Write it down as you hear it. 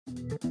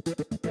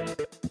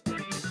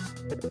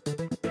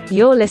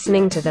You're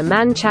listening to the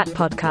Man Chat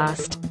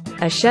Podcast,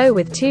 a show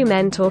with two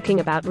men talking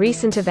about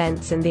recent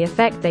events and the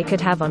effect they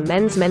could have on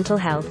men's mental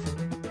health.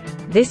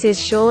 This is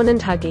Sean and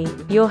Huggy,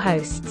 your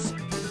hosts.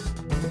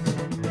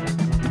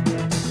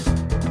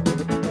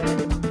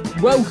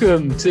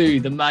 Welcome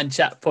to the Man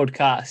Chat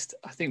Podcast.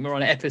 I think we're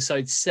on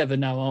episode 7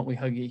 now, aren't we,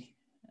 Huggy?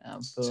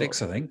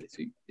 6, I think.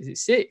 Is it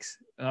 6?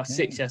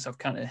 6, yes, I've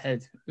counted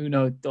ahead.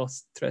 Uno,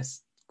 dos,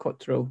 tres,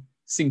 cuatro,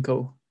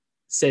 cinco,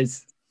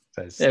 says.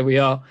 There we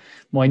are.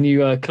 My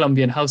new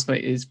Colombian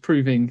housemate is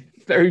proving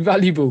very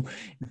valuable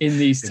in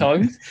these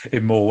times.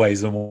 In more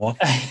ways than one.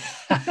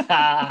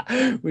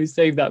 We'll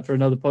save that for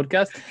another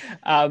podcast.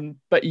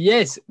 But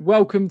yes,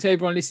 welcome to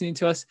everyone listening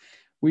to us.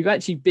 We've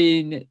actually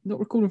been not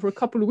recording for a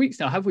couple of weeks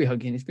now, have we,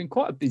 Huggy? It's been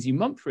quite a busy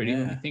month, really,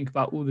 when we think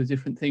about all the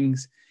different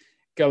things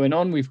going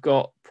on. We've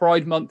got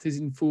Pride Month is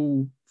in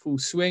full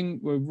swing.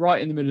 We're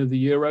right in the middle of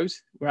the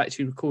Euros. We're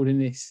actually recording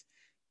this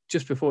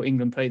just before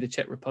England play the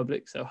Czech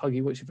Republic. So,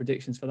 Huggy, what's your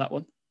predictions for that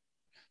one?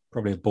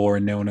 Probably a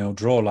boring 0-0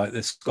 draw like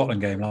this Scotland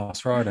game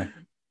last Friday.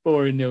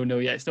 Boring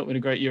 0-0, yeah. It's not been a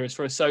great Euros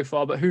for us so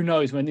far, but who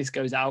knows when this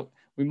goes out,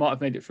 we might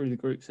have made it through the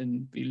groups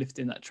and be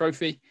lifting that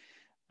trophy.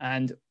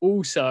 And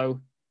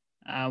also,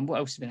 what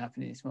else has been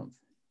happening this month?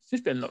 It's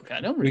just been a lot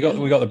going on. Really.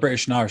 We got the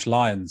British and Irish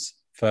Lions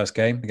first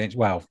game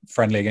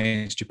friendly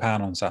against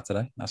Japan on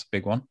Saturday. That's a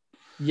big one.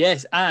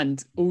 Yes,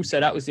 and also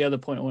that was the other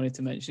point I wanted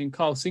to mention.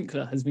 Carl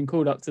Sinclair has been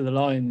called up to the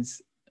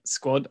Lions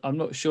squad. I'm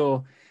not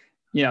sure,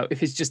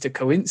 if it's just a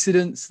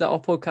coincidence that our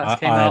podcast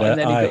came out and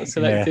then he got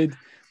selected. Yeah.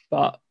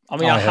 But I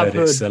mean, I have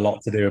heard it's a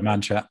lot to do with Man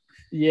Chat.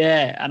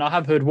 Yeah, and I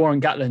have heard Warren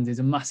Gatland is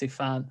a massive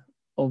fan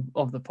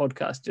of the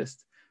podcast.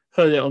 Just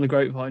heard it on the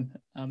grapevine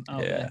out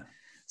there.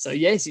 So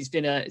yes, it's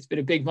been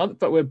a big month,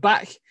 but we're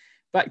back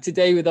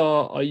today with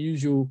our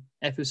usual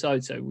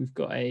episode. So we've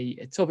got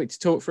a topic to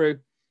talk through.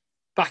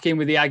 Back in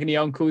with the Agony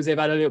Uncles. They've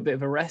had a little bit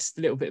of a rest,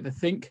 a little bit of a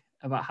think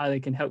about how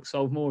they can help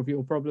solve more of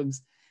your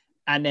problems.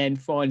 And then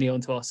finally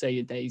onto our Say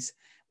Your Days,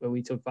 where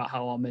we talk about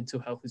how our mental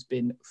health has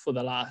been for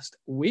the last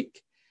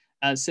week.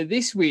 So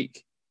this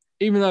week,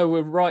 even though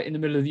we're right in the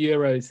middle of the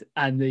Euros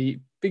and the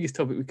biggest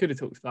topic we could have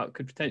talked about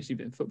could potentially have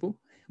been football,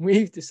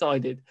 we've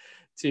decided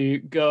to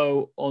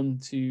go on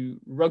to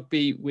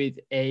rugby with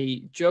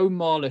a Joe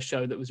Marler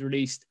show that was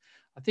released,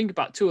 I think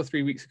about 2 or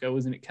 3 weeks ago,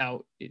 wasn't it,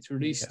 Cal? It's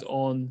released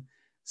on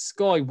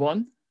Sky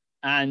One.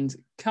 And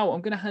Cal,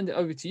 I'm going to hand it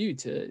over to you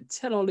to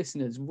tell our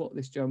listeners what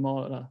this Joe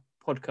Marler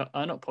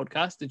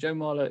the Joe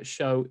Marler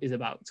show is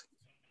about.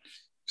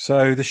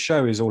 So the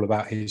show is all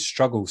about his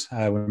struggles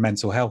with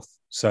mental health.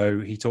 So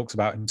he talks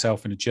about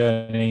himself in a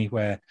journey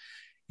where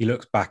he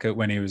looks back at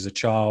when he was a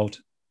child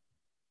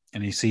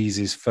and he sees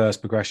his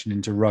first progression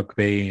into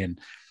rugby and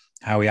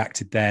how he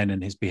acted then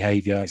and his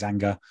behaviour, his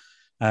anger,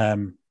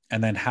 and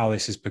then how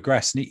this has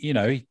progressed. And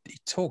he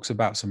talks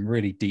about some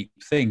really deep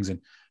things, and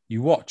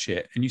you watch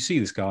it and you see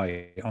this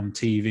guy on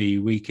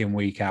TV week in,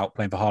 week out,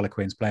 playing for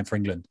Harlequins, playing for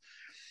England.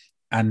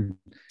 And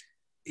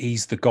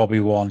he's the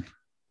gobby one,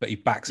 but he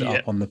backs it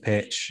up on the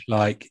pitch.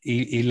 Like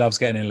he loves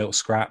getting in a little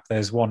scrap.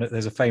 There's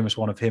a famous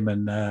one of him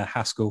and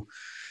Haskell.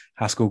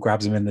 Haskell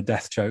grabs him in the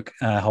death choke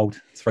hold,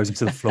 throws him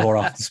to the floor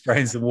after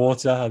spraying some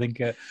water. I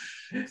think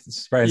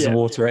spraying some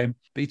water at him.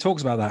 But he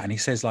talks about that and he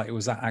says, like, it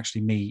was that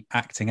actually me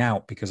acting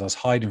out because I was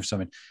hiding from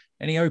something.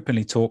 And he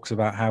openly talks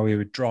about how he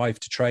would drive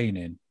to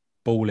training,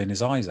 bawling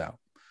his eyes out.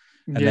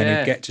 And then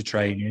he'd get to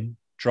training,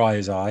 dry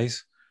his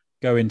eyes,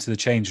 go into the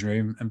changing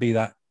room and be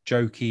that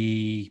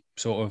jokey,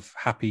 sort of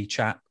happy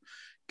chap,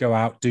 go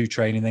out, do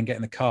training, then get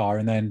in the car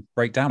and then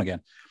break down again.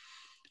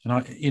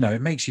 And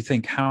it makes you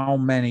think how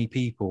many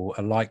people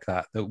are like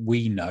that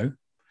we know,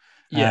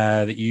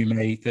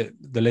 that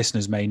the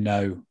listeners may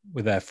know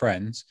with their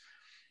friends,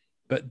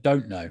 but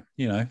don't know.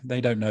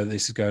 They don't know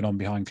this is going on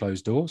behind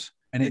closed doors,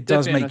 and it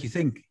does make you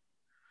think.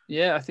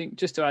 Yeah, I think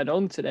just to add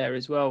on to there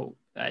as well,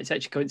 it's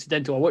actually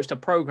coincidental. I watched a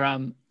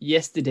program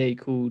yesterday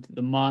called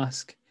The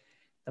Mask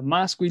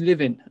We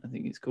Live In, I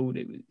think it's called.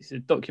 It's a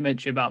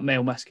documentary about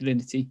male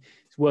masculinity.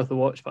 It's worth a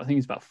watch, but I think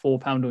it's about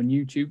 £4 on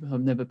YouTube.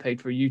 I've never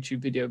paid for a YouTube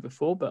video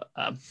before, but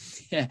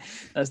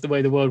that's the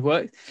way the world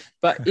works.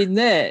 But in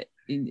there,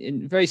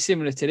 in very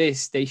similar to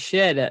this, they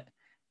share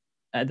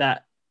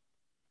that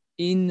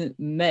in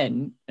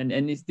men,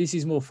 and this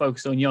is more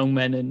focused on young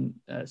men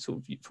and sort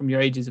of from your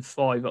ages of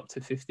 5 up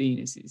to 15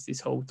 is this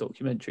whole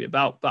documentary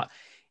about. But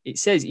it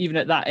says even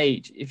at that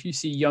age, if you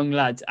see young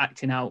lads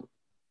acting out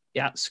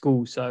at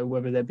school, so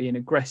whether they're being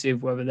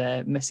aggressive, whether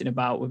they're messing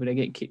about, whether they're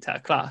getting kicked out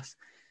of class,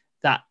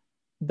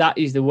 that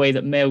is the way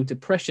that male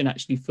depression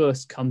actually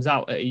first comes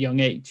out at a young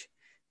age,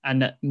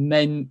 and that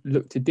men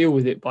look to deal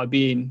with it by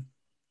being,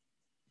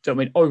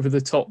 over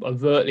the top,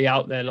 overtly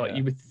out there,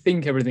 you would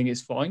think everything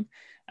is fine,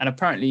 and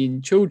apparently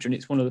in children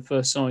it's one of the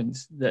first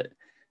signs that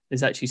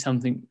there's actually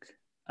something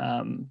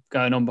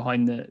going on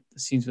behind the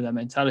scenes with their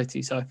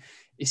mentality. So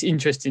it's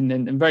interesting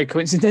and very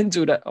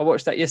coincidental that I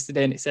watched that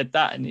yesterday and it said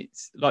that. And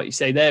it's like you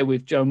say there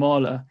with Joe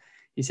Marler,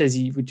 he says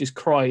he would just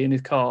cry in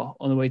his car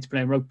on the way to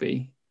playing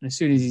rugby. And as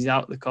soon as he's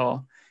out of the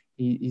car,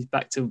 he's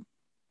back to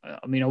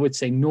I mean, I would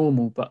say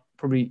normal, but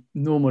probably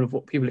normal of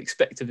what people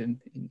expect of him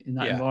in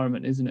that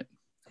environment, isn't it?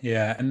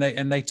 Yeah, and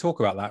they talk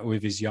about that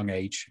with his young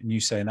age, and you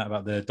saying that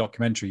about the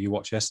documentary you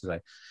watched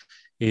yesterday,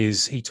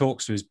 is he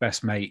talks to his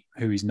best mate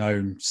who he's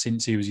known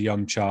since he was a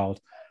young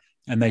child,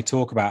 and they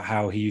talk about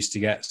how he used to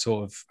get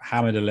sort of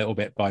hammered a little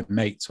bit by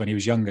mates when he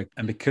was younger,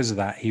 and because of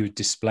that, he would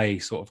display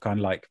sort of kind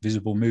of like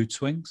visible mood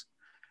swings.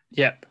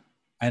 Yep.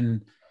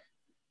 And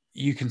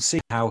you can see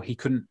how he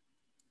couldn't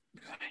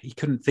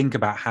think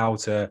about how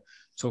to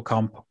sort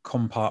of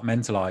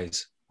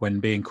compartmentalize when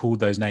being called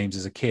those names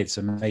as a kid.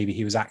 So maybe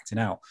he was acting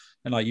out.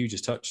 And like you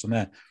just touched on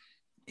there,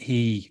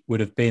 he would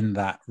have been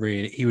that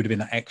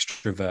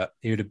extrovert.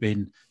 He would have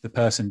been the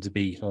person to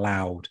be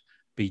loud,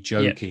 be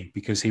jokey,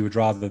 because he would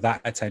rather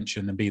that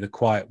attention than be the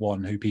quiet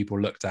one who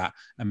people looked at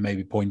and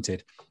maybe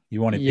pointed. He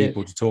wanted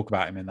people to talk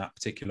about him in that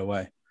particular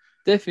way.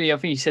 Definitely. I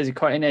think he says it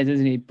quite in there,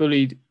 doesn't he?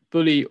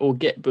 Bully or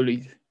get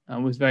bullied.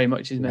 Was very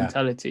much his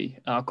mentality.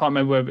 I can't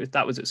remember whether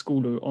that was at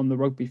school or on the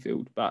rugby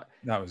field, but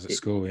that was at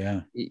school.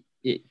 Yeah,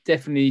 it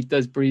definitely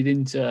does breathe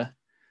into,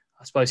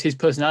 I suppose, his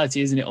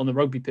personality, isn't it, on the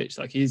rugby pitch?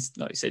 Like he's,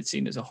 like you said,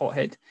 seen as a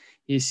hothead.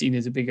 He is seen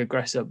as a big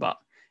aggressor, but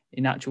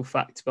in actual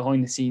fact,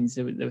 behind the scenes,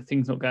 there were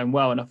things not going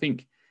well. And I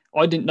think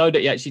I didn't know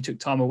that he actually took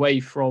time away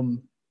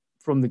from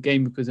the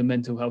game because of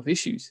mental health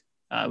issues.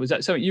 Was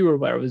that something you were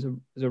aware of as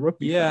a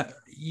rugby player?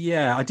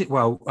 Yeah, I did.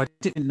 Well, I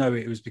didn't know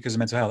it was because of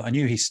mental health. I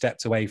knew he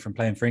stepped away from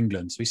playing for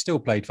England. So he still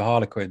played for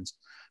Harlequins,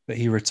 but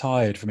he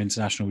retired from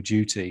international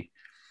duty.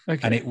 Okay.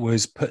 And it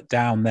was put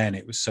down then.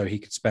 It was so he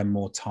could spend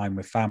more time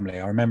with family.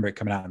 I remember it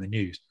coming out in the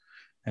news.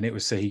 And it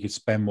was so he could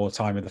spend more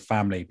time with the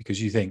family,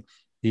 because you think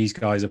these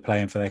guys are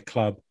playing for their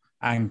club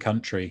and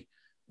country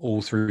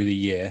all through the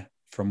year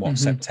from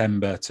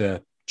September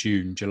to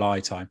June, July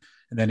time.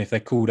 And then if they're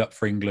called up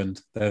for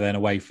England, they're then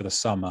away for the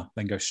summer,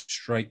 then go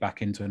straight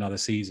back into another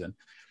season.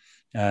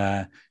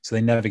 So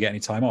they never get any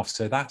time off.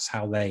 So that's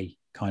how they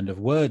kind of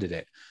worded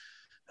it.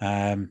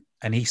 And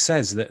he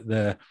says that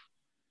the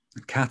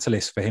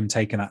catalyst for him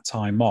taking that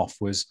time off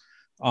was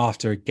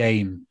after a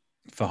game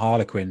for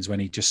Harlequins,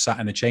 when he just sat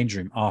in the change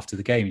room after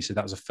the game. He said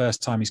that was the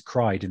first time he's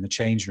cried in the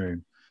change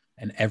room,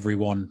 and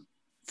everyone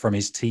from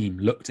his team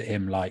looked at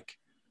him like,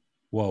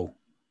 whoa,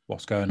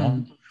 what's going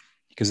on?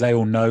 Because they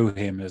all know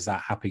him as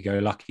that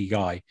happy-go-lucky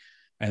guy.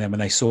 And then when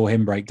they saw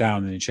him break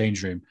down in the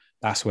change room,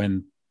 that's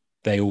when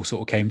they all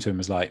sort of came to him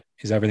as like,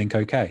 is everything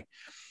okay?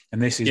 And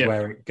this is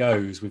where it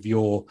goes with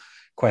your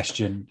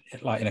question,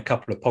 like in a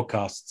couple of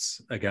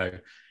podcasts ago,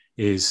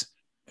 is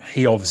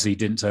he obviously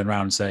didn't turn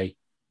around and say,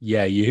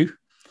 yeah, you.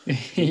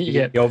 He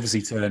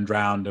obviously turned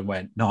around and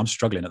went, no, I'm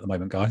struggling at the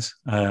moment, guys.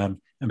 And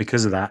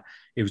because of that,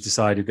 it was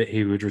decided that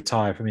he would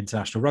retire from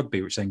international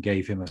rugby, which then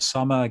gave him a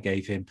summer,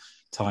 gave him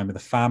time with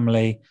the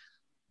family.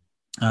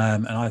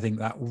 And I think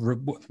that,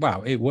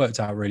 it worked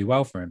out really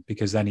well for him,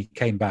 because then he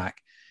came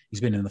back. He's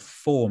been in the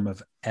form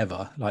of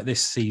ever. Like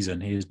this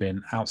season, he has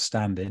been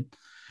outstanding.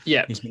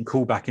 Yeah. He's been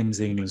called back into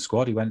the England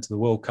squad. He went to the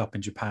World Cup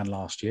in Japan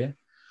last year.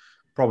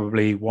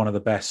 Probably one of the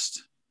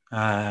best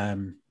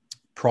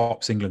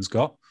props England's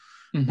got,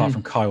 apart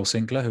from Kyle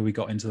Sinclair, who we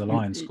got into the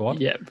Lions squad.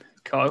 Yep,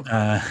 Kyle.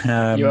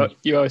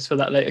 You owe us for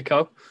that later,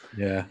 Kyle.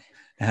 Yeah.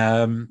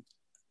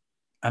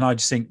 And I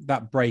just think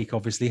that break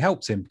obviously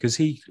helped him, because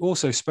he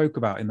also spoke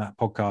about in that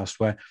podcast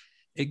where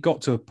it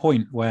got to a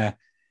point where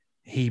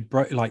he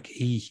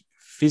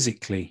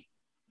physically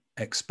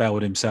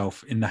expelled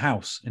himself in the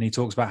house. And he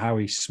talks about how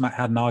he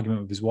had an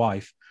argument with his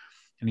wife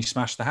and he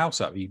smashed the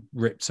house up. He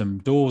ripped some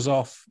doors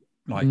off,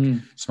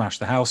 smashed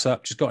the house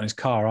up, just got in his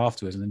car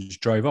afterwards and then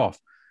just drove off,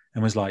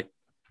 and was like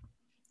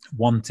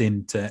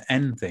wanting to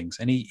end things.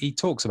 And he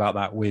talks about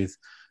that with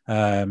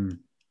a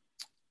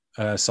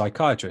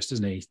psychiatrist,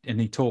 doesn't he?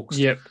 And he talks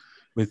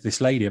with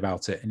this lady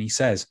about it, and he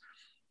says,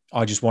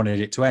 I just wanted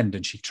it to end.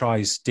 And she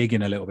tries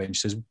digging a little bit and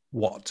she says,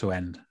 what to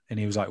end? And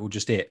he was like, well,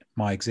 just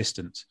my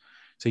existence.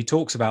 So he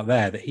talks about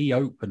there that he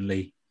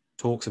openly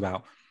talks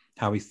about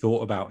how he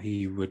thought about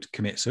he would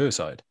commit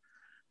suicide.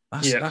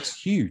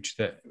 That's huge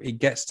that it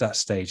gets to that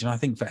stage. And I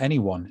think for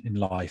anyone in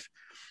life,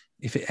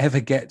 if it ever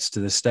gets to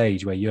the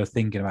stage where you're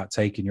thinking about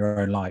taking your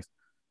own life,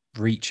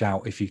 reach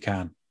out if you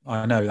can.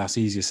 I know that's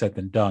easier said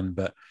than done,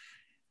 but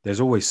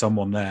there's always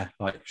someone there.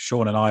 Like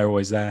Sean and I are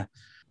always there.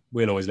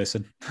 We'll always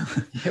listen.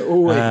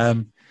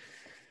 Always.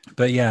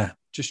 But yeah,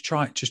 just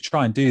try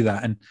and do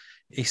that. And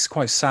it's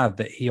quite sad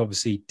that he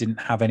obviously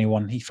didn't have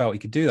anyone he felt he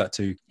could do that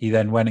to. He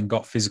then went and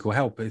got physical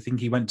help. I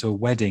think he went to a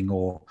wedding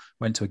or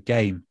went to a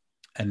game,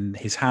 and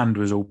his hand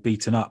was all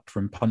beaten up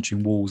from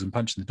punching walls and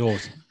punching the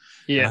doors.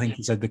 Yeah. And I think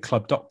he said the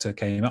club doctor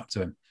came up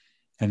to him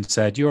and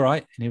said, "You all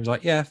right?" And he was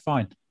like, "Yeah,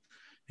 fine."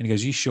 And he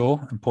goes, "You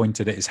sure?" And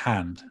pointed at his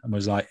hand and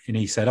was like, and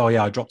he said, "Oh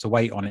yeah, I dropped a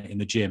weight on it in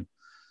the gym."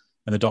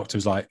 And the doctor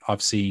was like,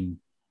 "I've seen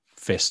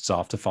fists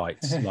after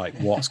fights. Like,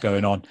 what's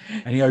going on?"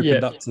 And he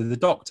opened up to the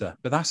doctor,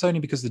 but that's only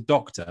because the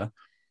doctor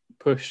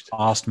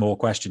asked more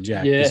questions.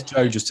 Yeah. Because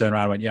Joe just turned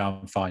around and went, "Yeah,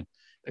 I'm fine."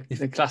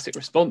 The classic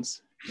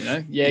response,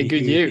 yeah,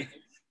 good you.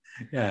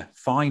 Yeah.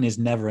 Fine is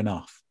never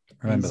enough.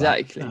 Remember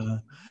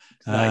exactly.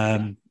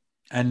 that.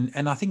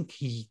 And I think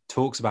he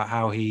talks about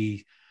how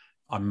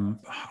I'm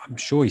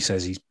sure he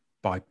says he's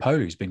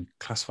bipolar. He's been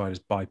classified as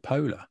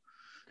bipolar.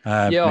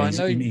 Yeah, I and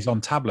know. he's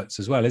on tablets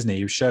as well, isn't he?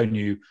 He was showing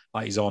you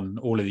like he's on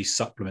all of these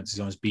supplements.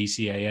 He's on his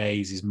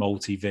BCAAs, his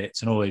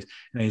multivits, and all these.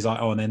 And he's like,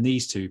 oh, and then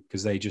these two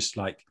because they just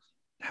like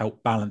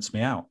help balance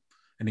me out.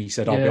 And he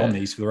said, I'll be on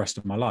these for the rest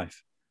of my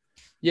life.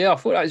 Yeah, I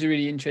thought that was a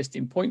really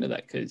interesting point of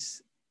that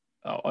because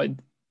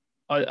and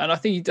I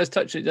think he does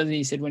touch it, doesn't he?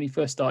 He said when he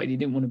first started, he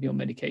didn't want to be on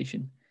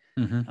medication,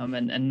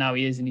 and now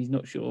he is, and he's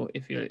not sure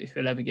if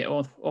he'll ever get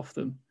off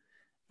them.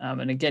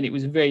 And again, it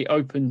was a very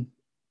open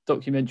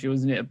documentary,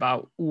 wasn't it,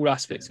 about all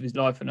aspects of his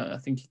life, and I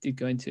think he did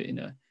go into it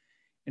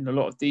in a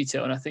lot of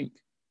detail. And I think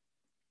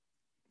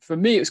for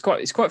me, it's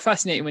quite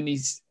fascinating when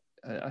these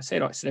I say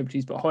like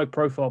celebrities, but high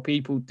profile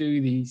people do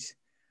these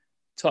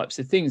types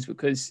of things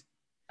because.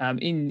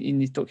 In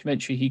this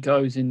documentary, he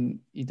goes and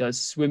he does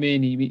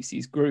swimming. He meets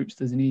these groups,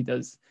 doesn't he? He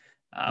does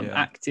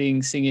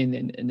acting, singing,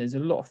 and there's a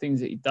lot of things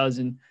that he does.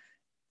 And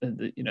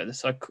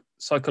the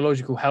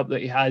psychological help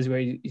that he has, where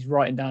he's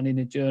writing down in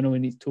a journal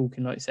and he's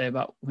talking, like you say,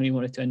 about when he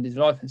wanted to end his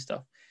life and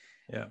stuff.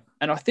 Yeah.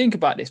 And I think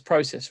about this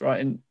process, right?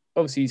 And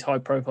obviously he's high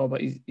profile, but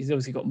he's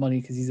obviously got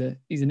money because he's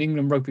an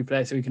England rugby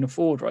player, so he can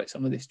afford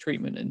some of this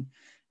treatment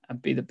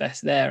and be the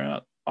best there.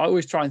 And I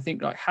always try and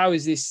think like, how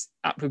is this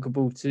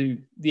applicable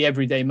to the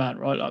everyday man,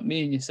 right? Like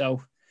me and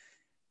yourself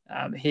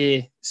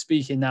here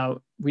speaking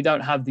now, we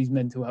don't have these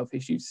mental health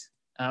issues,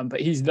 but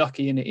he's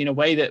lucky in a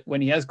way that when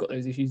he has got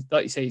those issues,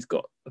 like you say,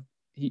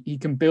 he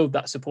can build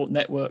that support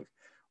network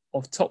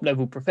of top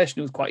level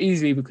professionals quite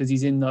easily because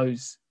he's in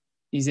those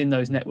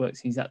networks,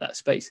 he's at that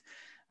space.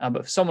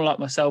 But for someone like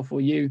myself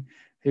or you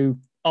who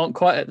aren't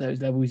quite at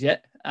those levels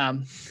yet,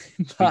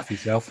 speak for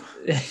yourself.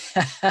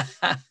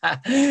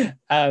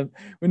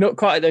 We're not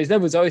quite at those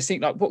levels. I always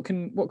think like, what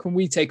can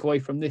we take away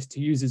from this to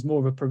use as more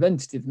of a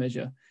preventative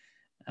measure?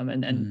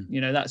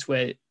 That's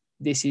where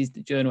this is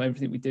the journal.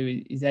 Everything we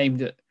do is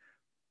aimed at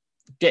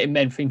getting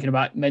men thinking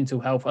about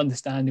mental health,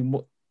 understanding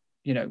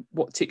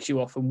what ticks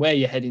you off and where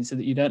you're heading, so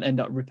that you don't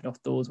end up ripping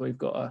off doors where you've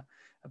got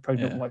a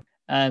pregnant wife.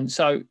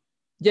 So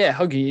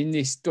Huggy, in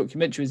this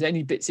documentary, is there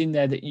any bits in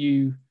there that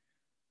you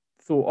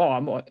thought, I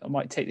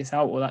might take this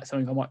out, or that's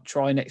something I might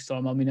try next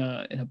time I'm in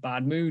a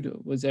bad mood? Or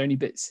was there any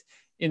bits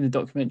in the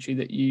documentary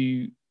that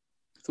you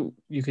thought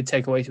you could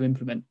take away to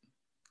implement?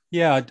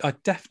 Yeah, I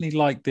definitely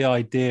like the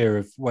idea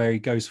of where he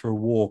goes for a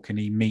walk and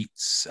he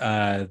meets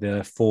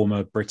the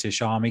former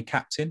British Army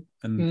captain.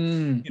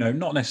 And,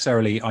 not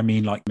necessarily, I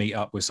mean, like meet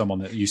up with someone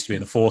that used to be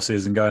in the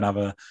forces and go and have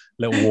a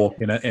little walk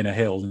in a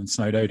hill in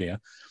Snowdonia.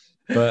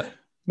 But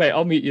mate,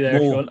 I'll meet you there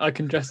if you want. I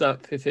can dress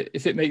up if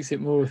it makes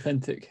it more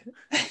authentic.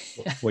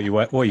 What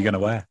are you going to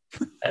wear?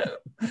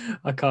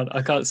 I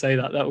can't say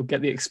that. That will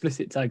get the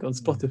explicit tag on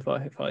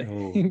Spotify if I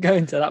go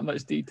into that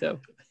much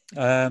detail.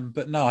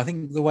 But no, I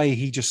think the way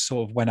he just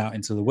sort of went out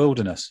into the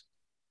wilderness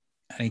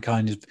and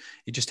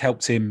it just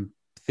helped him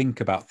think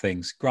about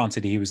things.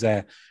 Granted, he was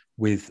there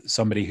with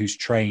somebody who's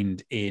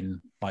trained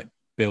in like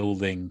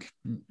building,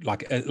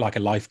 like a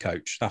life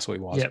coach. That's what he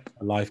was,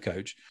 a life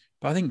coach.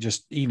 But I think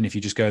just even if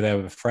you just go there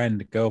with a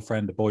friend, a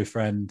girlfriend, a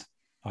boyfriend,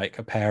 like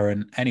a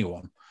parent,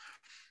 anyone,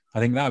 I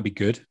think that would be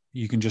good.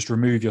 You can just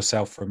remove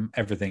yourself from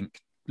everything,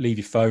 leave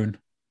your phone,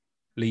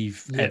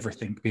 leave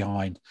everything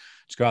behind.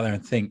 Just go out there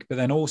and think. But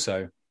then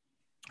also,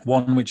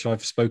 one which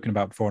I've spoken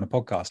about before on a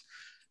podcast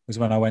was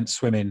when I went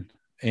swimming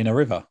in a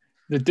river.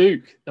 The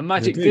Duke, the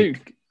Magic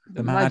Duke.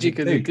 The magic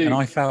of the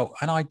Duke.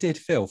 And I did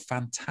feel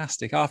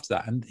fantastic after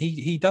that. And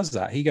he does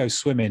that. He goes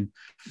swimming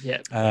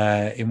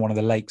in one of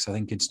the lakes, I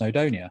think in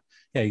Snowdonia.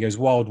 Yeah, he goes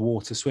wild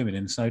water swimming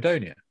in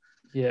Snowdonia.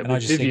 Yeah, and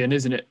with Vivian,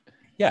 isn't it?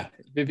 Yeah.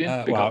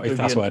 Vivian. If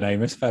that's what her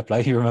name is, fair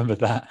play. You remembered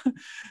that.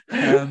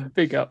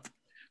 Big up.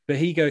 But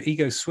he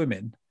goes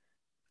swimming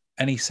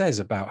and he says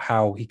about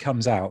how he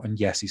comes out and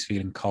yes, he's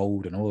feeling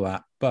cold and all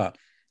that. But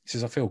he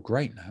says, I feel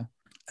great now.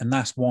 And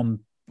that's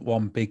one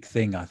big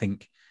thing I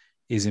think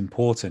is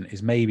important,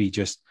 is maybe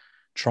just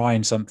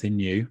trying something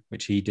new,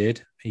 which he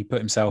did. He put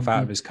himself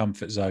out of his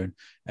comfort zone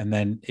and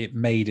then it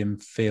made him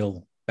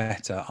feel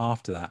better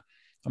after that.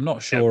 I'm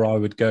not sure I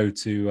would go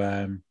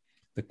to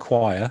the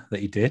choir that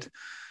he did.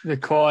 The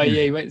choir,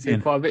 he went to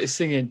quite a bit of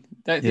singing.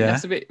 Don't think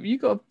that's a bit. You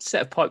got a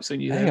set of pipes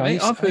on you there,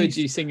 mate. I've heard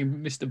you singing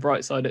Mr.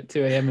 Brightside at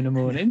 2 a.m. in the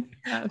morning.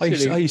 I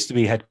used to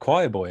be head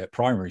choir boy at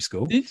primary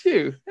school. Did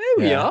you? There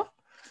we are.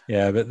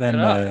 Yeah, but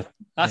then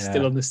that's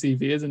still on the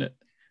CV, isn't it?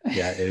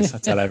 Yeah, it is. I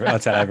tell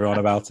everyone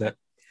about it.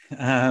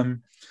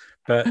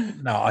 But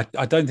no,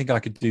 I don't think I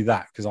could do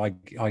that because I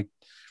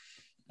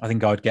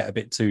think I'd get a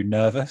bit too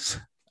nervous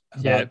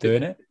about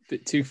doing it. A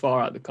bit too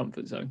far out of the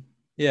comfort zone.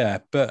 Yeah,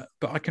 but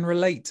I can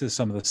relate to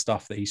some of the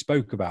stuff that he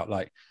spoke about.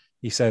 Like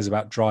he says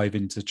about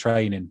driving to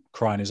training,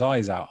 crying his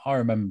eyes out. I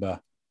remember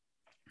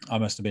I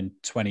must have been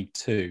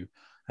 22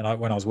 and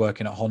when I was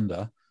working at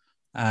Honda,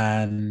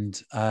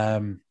 and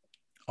I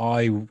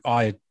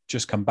had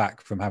just come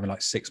back from having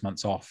like 6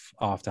 months off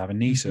after having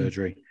knee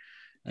surgery.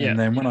 And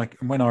then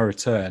when I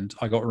returned,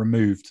 I got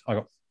removed. I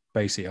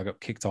got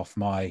kicked off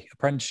my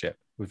apprenticeship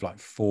with like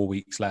 4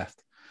 weeks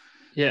left.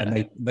 Yeah.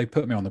 And they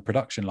put me on the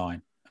production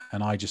line,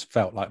 and I just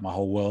felt like my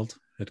whole world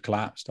had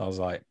collapsed. I was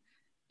like,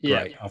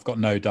 Yeah. great, I've got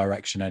no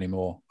direction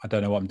anymore. I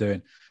don't know what I'm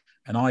doing.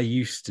 And I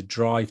used to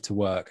drive to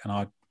work, and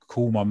I'd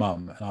call my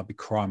mum, and I'd be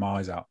crying my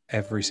eyes out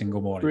every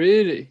single morning.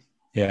 Really?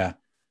 Yeah.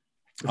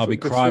 I'll be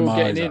crying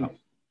my eyes out.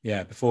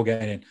 Yeah, before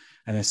getting in.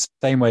 And the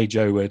same way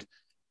Joe would,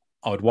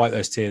 I would wipe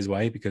those tears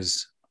away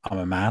because I'm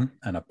a man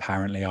and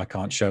apparently I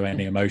can't show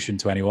any emotion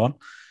to anyone.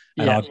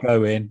 And Yeah. I'd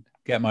go in,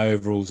 get my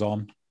overalls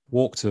on,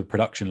 walk to the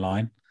production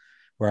line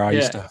where I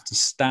used to have to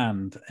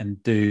stand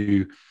and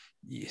do,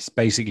 it's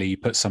basically you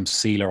put some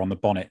sealer on the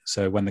bonnet.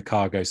 So when the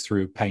car goes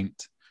through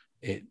paint,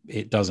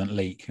 it doesn't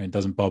leak and it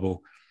doesn't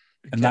bubble.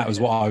 And that was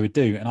what I would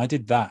do. And I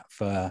did that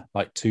for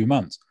like 2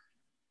 months.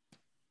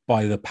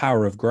 By the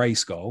power of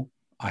Grayskull,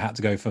 I had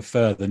to go for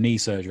further knee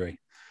surgery.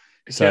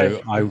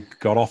 So I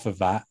got off of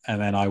that,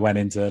 and then I went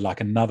into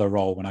like another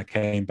role when I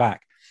came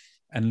back.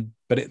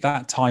 But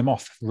that time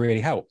off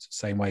really helped.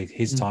 Same way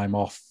his time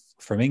off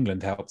from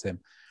England helped him,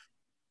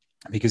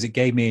 because it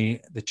gave me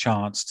a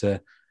chance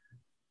to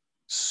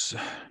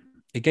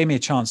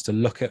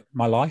look at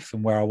my life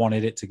and where I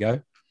wanted it to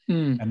go.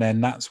 And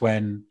then that's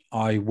when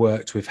I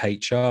worked with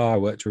HR, I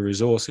worked with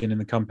resourcing in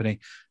the company,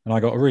 and I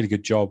got a really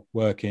good job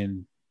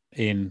working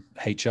in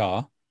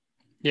HR.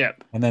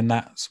 Yep. And then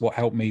that's what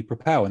helped me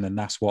propel. And then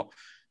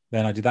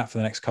then I did that for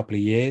the next couple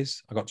of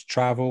years. I got to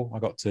travel, I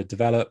got to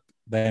develop.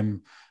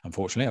 Then,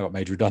 unfortunately, I got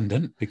made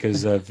redundant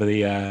because of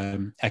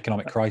the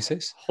economic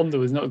crisis. Honda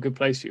was not a good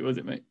place for you, was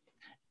it, mate?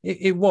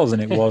 It was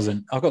and it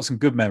wasn't. I've got some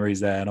good memories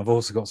there, and I've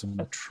also got some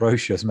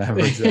atrocious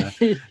memories there.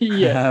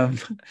 Yeah.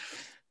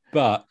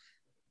 But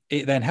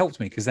it then helped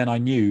me because then I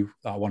knew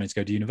that I wanted to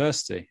go to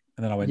university.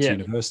 And then I went to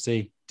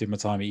university, did my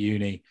time at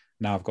uni.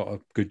 Now I've got a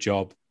good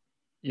job.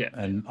 Yeah.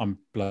 And I'm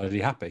bloody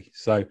happy.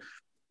 So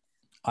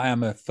I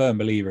am a firm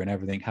believer in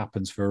everything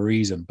happens for a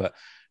reason. But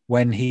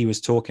when he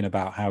was talking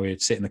about how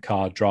he'd sit in the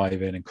car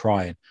driving and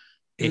crying,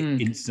 it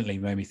instantly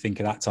made me think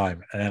of that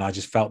time. And then I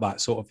just felt that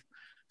sort of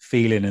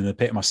feeling in the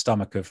pit of my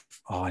stomach of,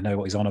 oh, I know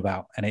what he's on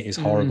about. And it is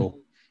horrible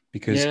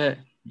because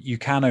you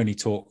can only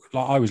talk.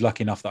 Like, I was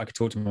lucky enough that I could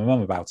talk to my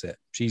mum about it.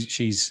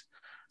 She's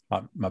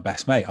like my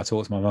best mate. I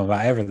talk to my mum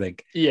about everything.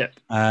 Yeah.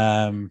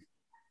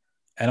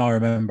 And I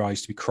remember I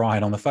used to be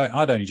crying on the phone.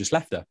 I'd only just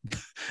left her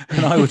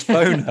and I would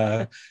phone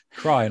her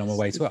crying on my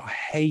way to work. I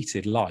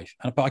hated life,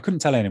 but I couldn't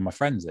tell any of my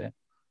friends it.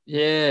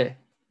 Yeah.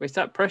 But it's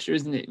that pressure,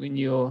 isn't it? When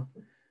you're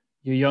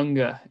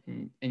younger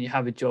and you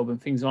have a job and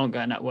things aren't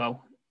going that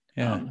well.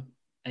 Yeah.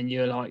 And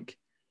you're like,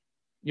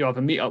 you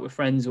either meet up with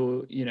friends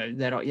or,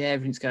 they're like, yeah,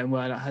 everything's going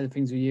well. Like, how are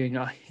things with you? And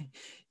you're like,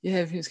 yeah,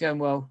 everything's going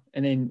well.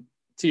 And then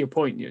to your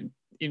point,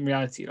 in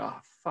reality, you're like,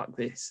 oh, fuck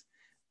this.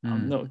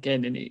 I'm not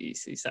getting in it.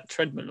 It's that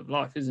treadmill of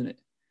life, isn't it?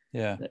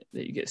 Yeah. That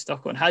you get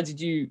stuck on. How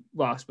did you,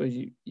 I suppose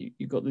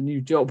you got the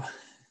new job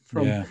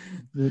from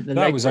the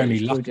that was only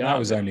lucky. That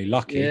was only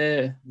lucky.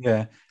 Yeah.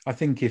 Yeah. I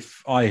think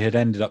if I had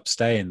ended up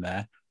staying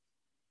there,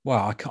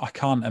 well, I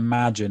can't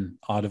imagine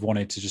I'd have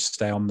wanted to just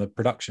stay on the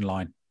production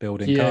line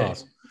building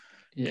cars.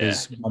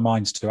 Because my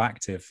mind's too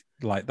active.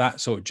 Like,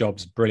 that sort of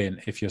job's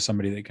brilliant if you're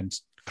somebody that can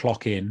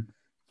clock in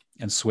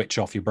and switch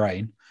off your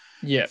brain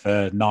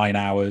for 9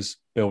 hours,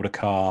 build a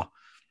car,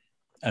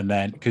 and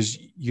then because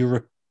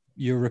you're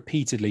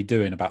repeatedly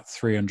doing about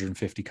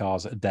 350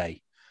 cars a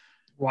day.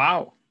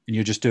 Wow. And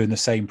you're just doing the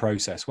same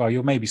process. Well,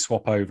 you'll maybe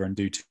swap over and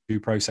do two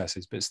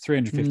processes, but it's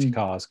 350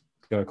 cars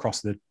go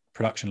across the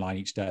production line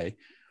each day.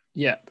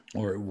 Yeah.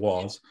 Or it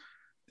was.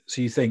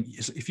 So you think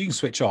if you can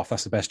switch off,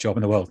 that's the best job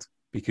in the world,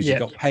 because you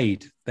got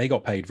paid. They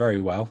got paid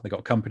very well. They got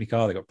a company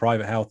car, they got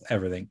private health,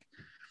 everything.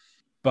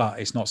 But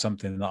it's not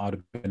something that I'd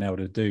have been able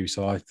to do.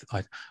 So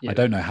I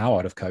don't know how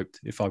I'd have coped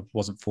if I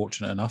wasn't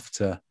fortunate enough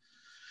to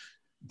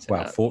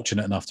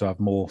have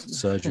more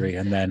surgery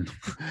and then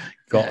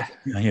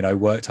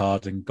worked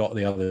hard and got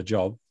the other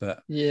job.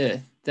 But yeah,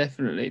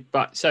 definitely.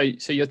 But so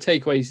your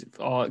takeaways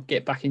are: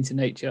 get back into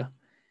nature,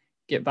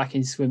 get back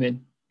in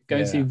swimming, go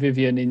and see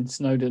Vivian in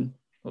Snowdon,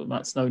 or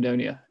Mount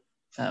Snowdonia.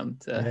 That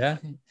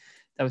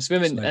was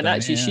swimming. Snowdonia, and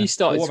actually she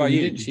started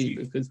swimming, didn't she?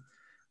 Because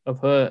of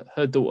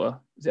her daughter.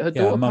 Is it her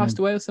daughter passed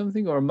away or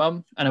something, or a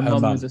mum? And her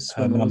mum was a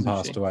swimmer. Her mum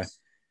passed away.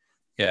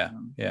 Yeah.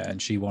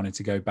 And she wanted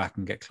to go back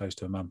and get close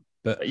to her mum.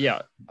 But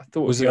yeah, I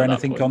thought. Was there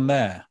anything on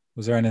there?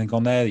 Was there anything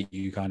on there that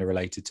you kind of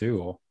related to,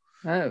 or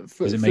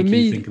does it make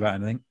you think about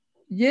anything?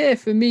 Yeah,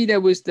 for me,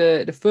 there was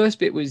the first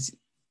bit was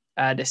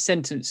the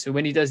sentence. So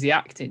when he does the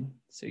acting,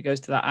 so he goes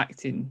to that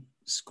acting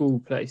school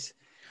place,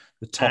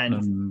 the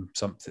Tottenham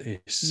something.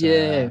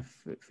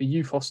 For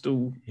youth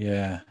hostel,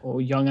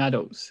 or young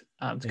adults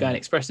to go and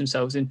express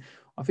themselves. And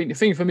I think the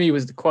thing for me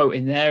was the quote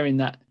in there, in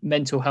that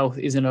mental health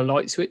isn't a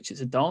light switch,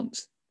 it's a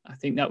dance. I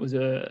think that was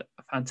a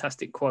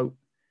fantastic quote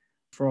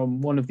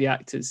from one of the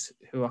actors,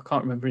 who I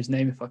can't remember his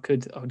name. If I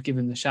could, I would give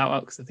him the shout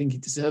out because I think he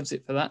deserves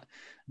it for that.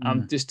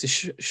 Just to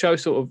show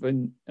sort of,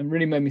 and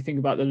really made me think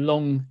about the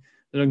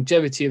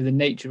longevity of the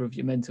nature of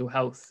your mental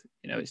health.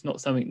 It's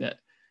not something that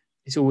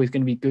it's always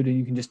going to be good and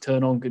you can just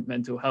turn on good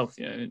mental health.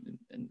 And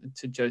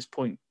to Joe's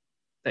point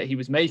that he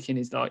was making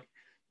is like,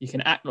 you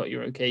can act like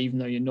you're okay even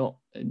though you're not,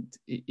 and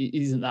it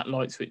isn't that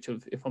light switch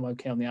of if I'm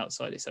okay on the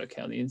outside, it's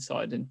okay on the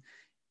inside. And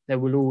there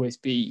will always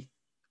be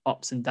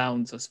ups and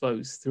downs, I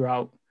suppose,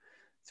 throughout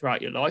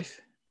your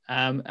life.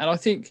 And I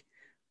think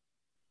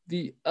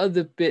the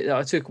other bit that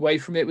I took away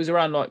from it was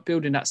around like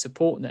building that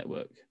support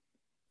network.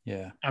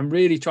 Yeah. And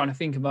really trying to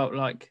think about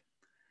like,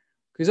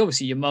 because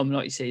obviously your mum,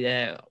 like you say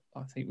there,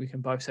 I think we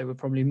can both say we're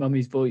probably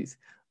mummy's boys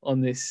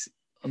on this,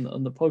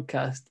 on the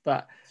podcast,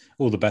 but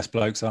all the best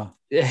blokes are.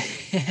 Yeah,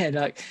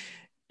 like,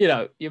 you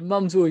know, your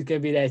mum's always going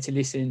to be there to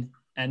listen,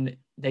 and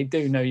they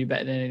do know you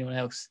better than anyone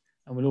else,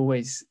 and will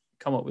always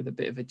come up with a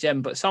bit of a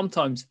gem. But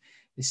sometimes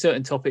there's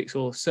certain topics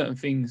or certain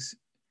things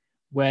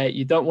where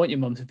you don't want your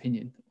mum's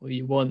opinion, or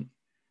you want,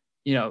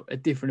 you know, a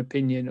different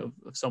opinion of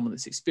someone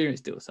that's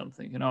experienced it or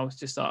something. And I was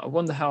just like, I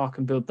wonder how I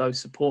can build those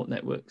support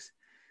networks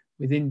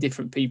within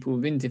different people,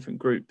 within different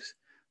groups.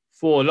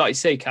 For, like you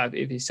say, Cav,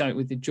 if it's something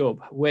with the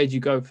job, where do you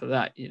go for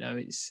that? You know,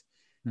 it's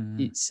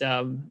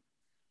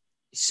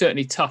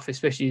certainly tough,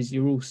 especially as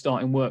you're all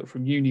starting work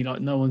from uni.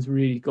 Like no one's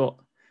really got,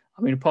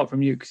 I mean, apart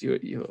from you, because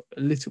you're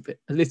a little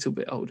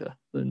bit older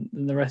than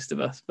the rest of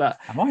us. But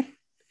am I?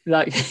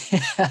 Like,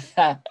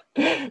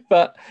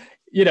 but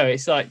you know,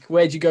 it's like,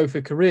 where do you go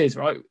for careers,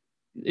 right?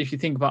 If you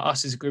think about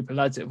us as a group of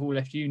lads that have all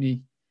left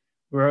uni,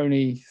 we're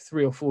only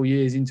 3 or 4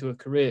 years into a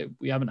career.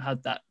 We haven't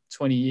had that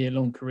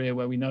 20-year-long career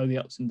where we know the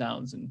ups and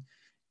downs. And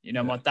you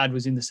know, my dad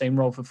was in the same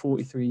role for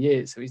 43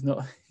 years, so he's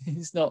not,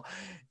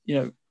 you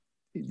know,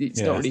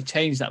 it's not really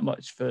changed that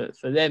much for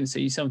them. So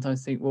you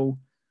sometimes think, well,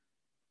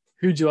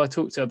 who do I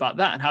talk to about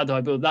that, and how do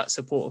I build that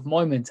support of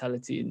my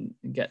mentality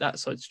and get that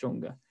side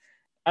stronger?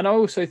 And I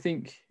also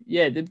think,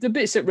 the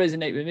bits that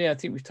resonate with me, I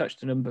think we've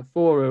touched on them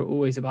before, are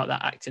always about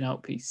that acting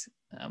out piece.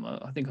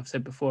 I think I've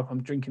said before, if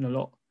I'm drinking a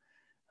lot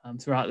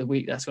throughout the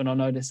week, that's when I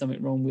know there's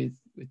something wrong with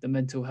the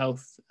mental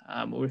health.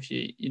 Or if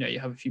you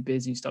have a few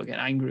beers and you start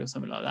getting angry or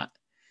something like that,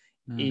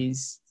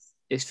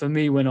 it's for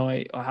me when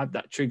I have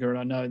that trigger and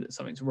I know that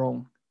something's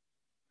wrong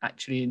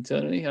actually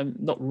internally. I'm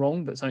not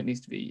wrong, but something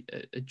needs to be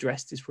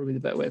addressed is probably the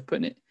better way of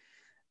putting it.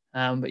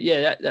 But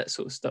yeah, that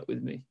sort of stuck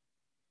with me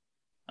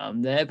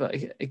there. But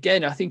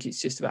again, I think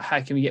it's just about how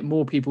can we get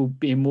more people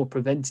being more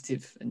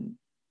preventative and,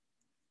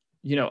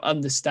 you know,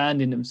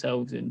 understanding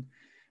themselves. And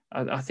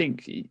I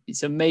think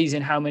it's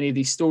amazing how many of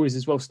these stories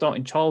as well start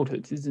in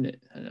childhood, isn't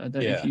it? I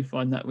don't know if you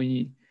find that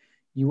when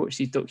you watch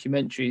these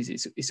documentaries,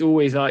 it's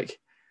always like,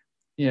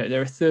 you know,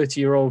 they're a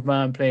 30-year-old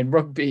man playing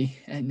rugby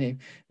and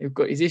they've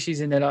got his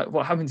issues and they're like,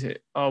 what happened to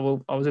it? Oh,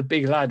 well, I was a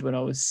big lad when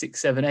I was 6,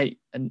 7, 8.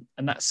 And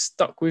that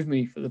stuck with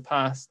me for the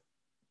past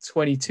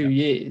 22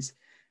 years.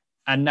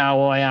 And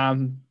now I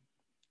am,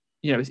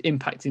 you know, it's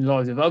impacting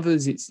lives of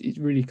others. It's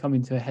really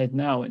coming to a head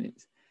now. And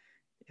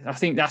I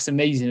think that's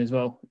amazing as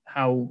well,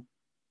 how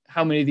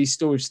many of these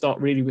stories start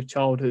really with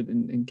childhood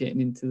and getting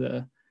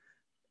into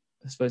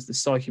I suppose the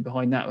psyche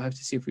behind that. We'll have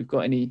to see if we've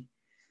got any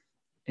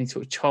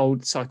sort of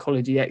child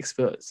psychology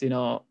experts in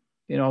our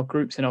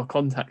groups, in our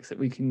contacts, that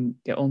we can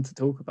get on to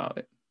talk about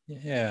it.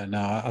 Yeah,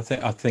 no, I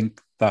think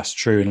that's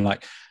true. And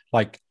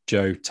like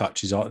Joe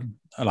touches on,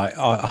 like,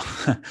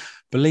 I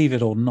believe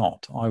it or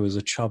not, I was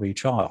a chubby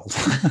child.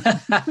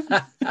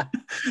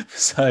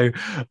 So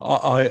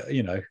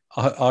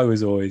I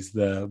was always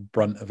the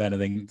brunt of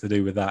anything to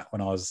do with that when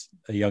I was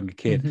a younger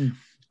kid. Mm-hmm.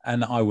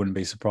 And I wouldn't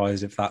be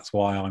surprised if that's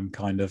why I'm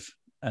kind of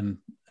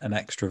an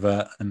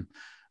extrovert and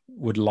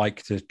would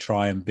like to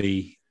try and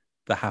be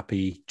the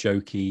happy,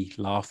 jokey,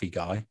 laughy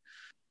guy.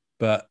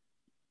 But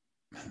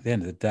at the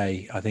end of the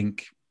day, I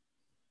think,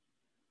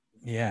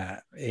 I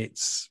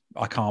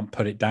can't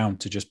put it down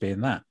to just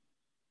being that.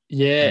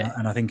 Yeah.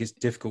 And I think it's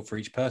difficult for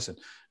each person.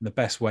 And the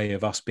best way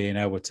of us being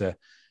able to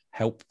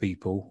help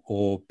people,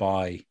 or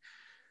by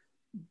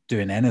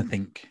doing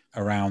anything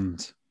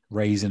around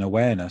raising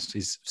awareness,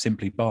 is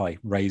simply by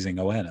raising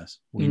awareness.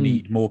 We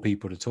need more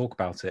people to talk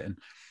about it. And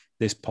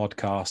this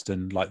podcast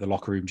and like the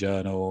Locker Room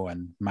Journal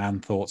and Man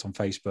Thoughts on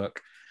Facebook,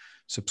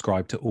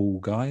 subscribe to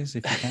all, guys,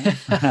 if you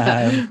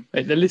can.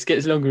 Wait, the list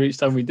gets longer each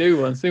time we do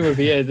one. Soon we'll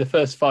be here the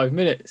first 5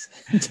 minutes.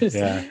 Just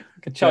like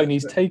a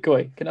Chinese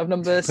takeaway. Can I have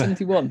number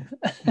 71?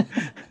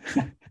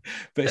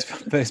 but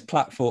it's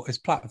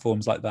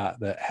platforms like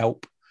that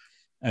help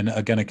and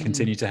are going to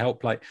continue to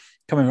help. Like,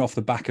 coming off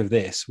the back of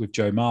this with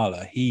Joe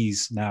Marler,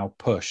 he's now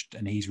pushed,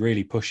 and he's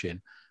really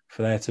pushing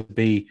for there to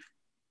be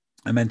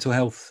a mental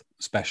health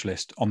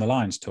specialist on the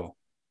Lions tour.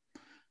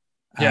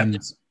 And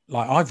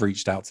like, I've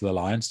reached out to the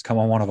Lions to come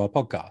on one of our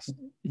podcasts.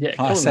 Yeah,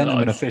 I sent them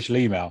an official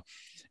email.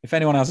 If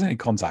anyone has any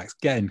contacts,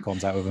 get in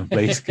contact with them,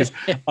 please, because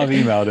I've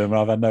emailed them and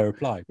I've had no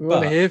reply. We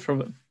want to hear from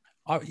them.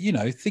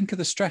 Think of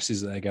the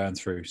stresses that they're going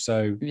through.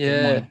 So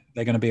yeah,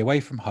 they're going to be away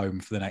from home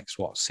for the next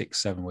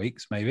 6-7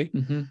 weeks, maybe.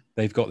 Mm-hmm.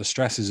 They've got the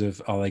stresses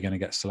of, are they going to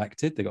get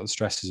selected? They've got the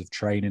stresses of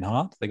training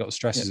hard. They've got the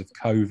stresses of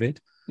COVID.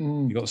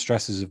 You've got the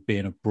stresses of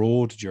being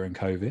abroad during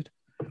COVID.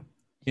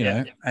 You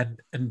know,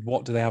 and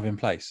what do they have in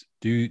place?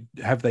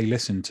 Have they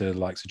listened to the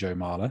likes of Joe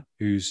Marler,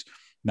 who's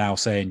now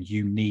saying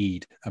you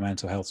need a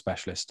mental health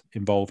specialist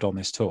involved on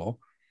this tour?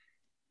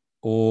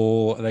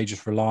 or are they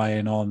just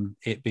relying on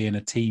it being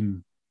a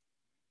team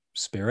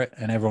spirit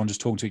and everyone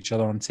just talking to each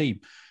other on team?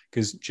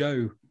 Because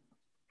Joe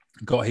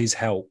got his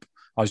help.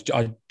 I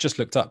just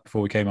looked up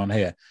before we came on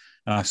here,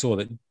 and I saw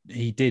that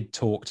he did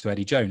talk to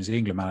Eddie Jones, the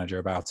England manager,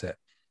 about it.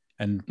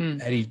 And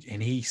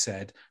he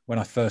said, when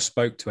I first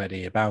spoke to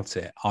Eddie about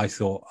it, I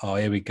thought, oh,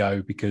 here we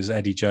go, because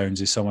Eddie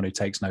Jones is someone who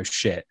takes no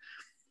shit.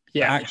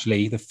 Yeah. But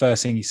actually, the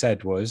first thing he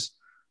said was,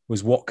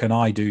 what can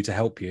I do to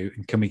help you?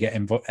 And can we get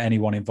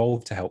anyone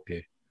involved to help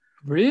you?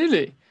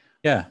 Really?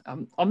 Yeah.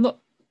 The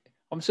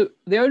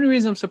only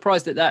reason I'm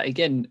surprised at that,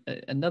 again,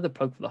 another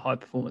plug for the High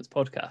Performance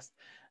Podcast.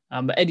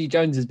 But Eddie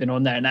Jones has been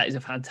on there, and that is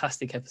a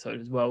fantastic episode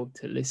as well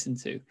to listen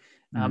to.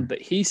 But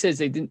he says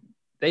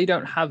they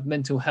don't have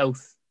mental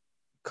health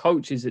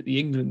coaches at the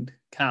England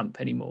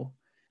camp anymore,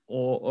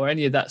 or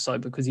any of that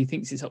side, because he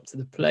thinks it's up to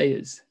the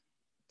players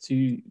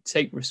to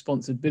take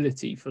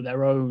responsibility for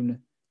their own,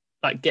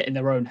 like getting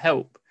their own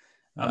help.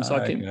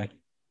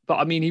 But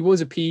I mean, he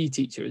was a PE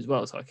teacher as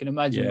well, so I can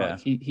imagine like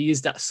he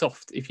is that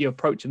soft. If you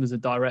approach him as a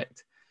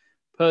direct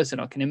person,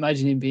 I can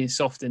imagine him being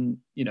soft and,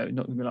 you know,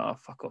 not gonna be like, oh,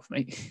 fuck off,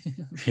 mate.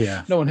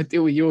 Yeah. I don't want to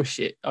deal with your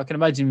shit. I can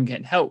imagine him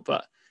getting help,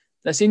 but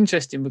that's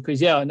interesting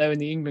because, I know in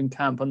the England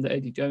camp under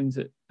Eddie Jones,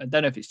 I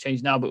don't know if it's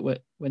changed now, but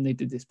when they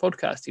did this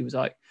podcast, he was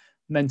like,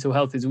 mental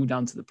health is all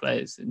down to the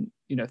players. And,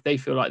 you know, if they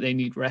feel like they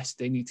need rest,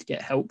 they need to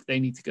get help, they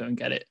need to go and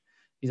get it.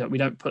 He's like, we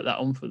don't put that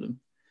on for them.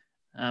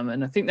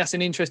 And I think that's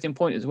an interesting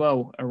point as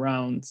well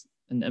around,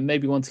 and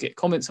maybe want to get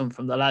comments on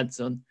from the lads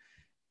on,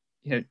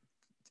 you know,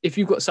 if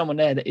you've got someone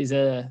there that is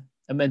a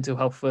mental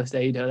health first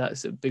aider,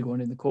 that's a big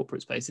one in the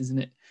corporate space, isn't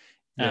it?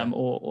 Yeah.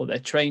 Or they're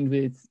trained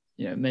with,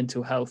 you know,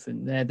 mental health,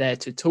 and they're there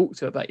to talk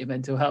to about your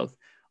mental health.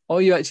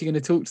 Are you actually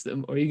going to talk to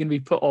them, or are you going to be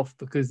put off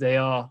because they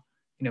are,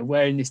 you know,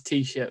 wearing this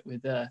T-shirt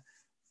with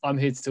I'm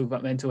here to talk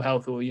about mental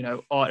health, or, you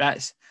know, oh,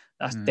 that's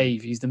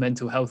Dave, he's the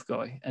mental health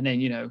guy. And then,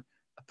 you know,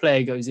 a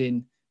player goes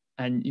in,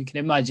 and you can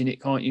imagine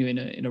it, can't you,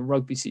 in a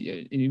rugby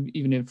situation,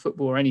 even in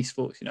football or any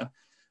sports, you know,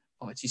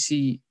 oh, did you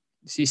see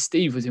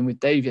Steve was in with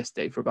Dave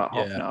yesterday for about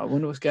half an hour. I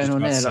wonder what's going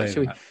on there.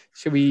 Like,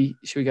 should we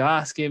go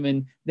ask him?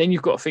 And then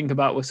you've got to think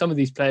about, well, some of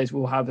these players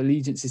will have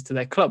allegiances to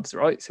their clubs,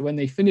 right? So when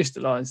they finish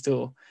the Lions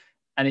tour,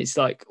 and it's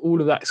like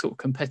all of that sort of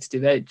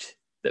competitive edge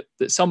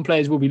that some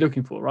players will be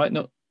looking for, right?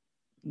 Not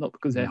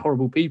because they're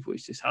horrible people,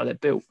 it's just how they're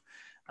built.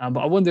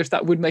 But I wonder if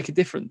that would make a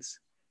difference.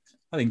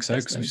 I think so,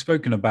 because we've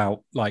spoken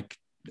about like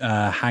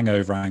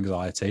hangover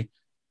anxiety.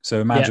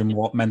 So imagine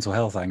what mental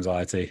health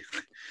anxiety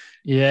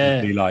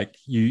be like.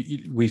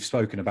 We've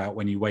spoken about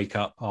when you wake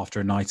up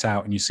after a night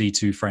out and you see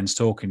two friends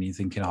talking, you're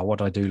thinking, oh, what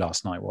did I do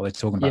last night? What are they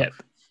talking about?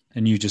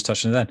 And you just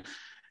touched on it then.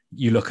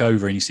 You look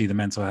over and you see the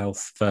mental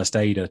health first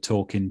aider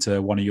talking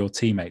to one of your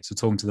teammates or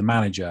talking to the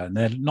manager, and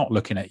they're not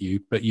looking at you,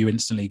 but you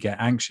instantly get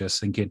anxious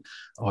thinking,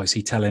 oh, is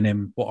he telling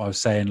him what I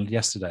was saying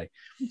yesterday?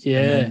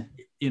 Yeah. Then,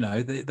 you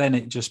know, then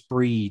it just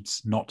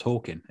breeds not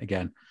talking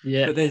again.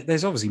 Yeah. But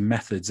there's obviously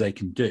methods they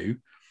can do.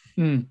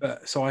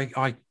 But, so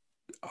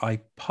I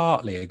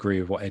partly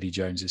agree with what Eddie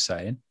Jones is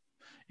saying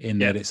in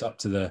that it's up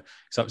to the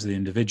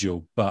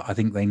individual, but I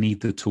think they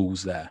need the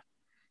tools there.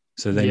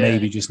 So they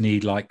maybe just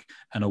need like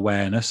an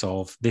awareness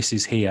of, this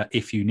is here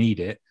if you need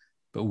it,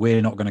 but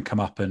we're not going to come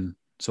up and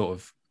sort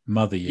of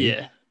mother you.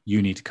 Yeah.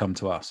 You need to come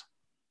to us.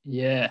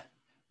 Yeah.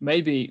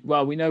 Maybe,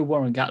 well, we know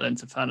Warren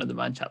Gatland's a fan of the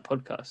Man Chat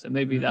podcast, so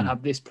maybe they'll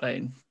have this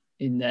playing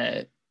in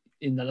the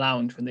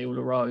lounge when they all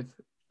arrive.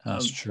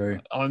 That's true.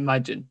 I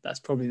imagine that's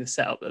probably the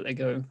setup that they're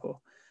going for.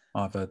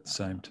 I've heard the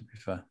same, to be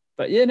fair.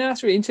 But yeah, no,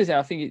 that's really interesting.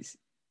 I think it's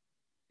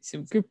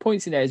some good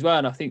points in there as well.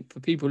 And I think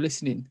for people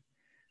listening,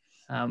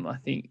 I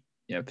think,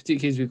 you know,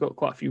 particularly as we've got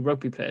quite a few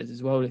rugby players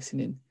as well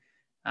listening,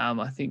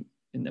 I think,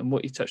 and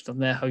what you touched on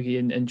there, Huggy,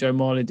 and Joe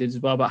Marler did as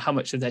well, about how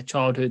much of their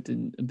childhood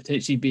and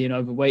potentially being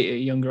overweight at a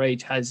younger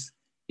age has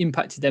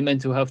impacted their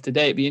mental health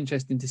today. It'd be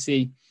interesting to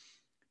see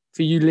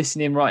for you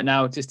listening right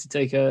now, just to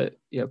take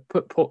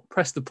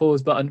press the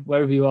pause button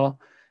wherever you are,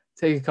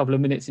 take a couple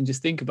of minutes and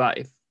just think about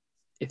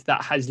if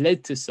that has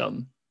led to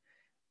some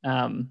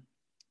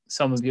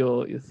of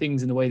your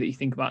things and the way that you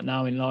think about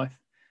now in life.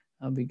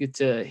 It'd be good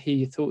to hear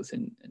your thoughts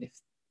and if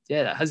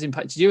that has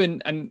impacted you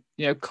and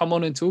you know, come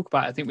on and talk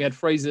about it. I think we had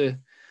Fraser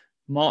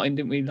Martin,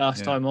 didn't we,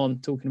 last time on,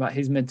 talking about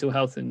his mental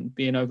health and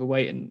being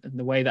overweight and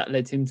the way that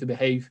led him to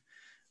behave,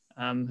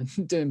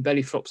 doing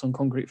belly flops on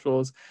concrete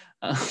floors,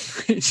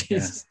 which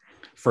is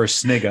for a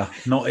snigger,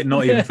 not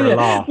even for a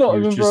laugh. He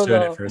was just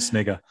doing it for a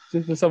snigger,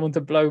 just for someone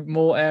to blow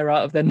more air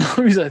out of their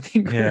nose, I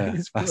think. Yeah,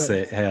 that's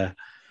it. Yeah.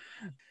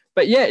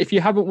 But yeah, if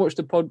you haven't watched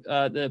the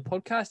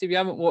podcast, if you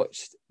haven't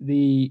watched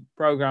the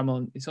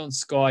program it's on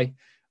Sky,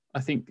 I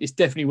think it's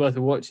definitely worth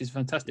a watch. It's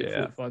fantastic.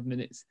 45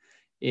 minutes.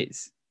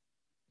 It's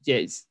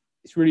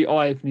really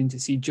eye-opening to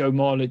see Joe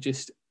Marler.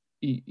 Just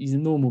he's a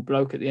normal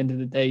bloke at the end of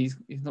the day.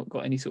 He's not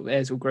got any sort of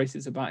airs or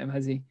graces about him,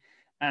 has he?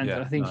 And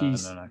I think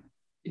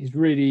he's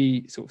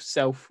really sort of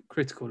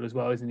self-critical as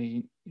well, isn't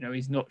he? You know,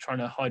 he's not trying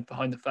to hide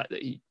behind the fact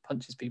that he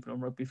punches people on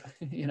rugby,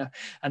 you know,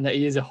 and that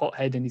he is a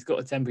hothead and he's got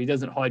a temper. He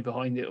doesn't hide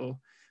behind it or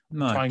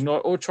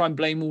try and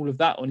blame all of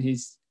that on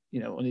his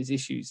on his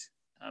issues.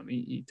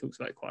 He talks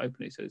about it quite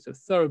openly. So it's a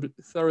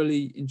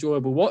thoroughly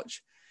enjoyable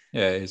watch.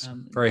 Yeah, it's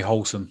very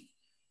wholesome.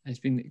 It's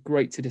been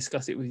great to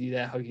discuss it with you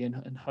there, Huggy,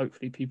 and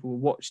hopefully people will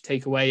watch,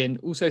 take away, and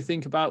also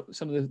think about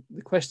some of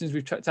the questions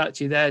we've chucked out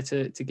to you there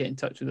to get in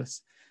touch with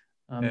us.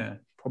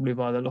 Probably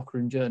via the Locker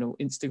Room Journal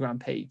Instagram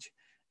page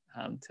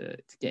to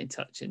get in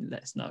touch and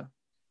let us know.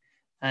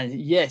 And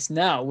yes,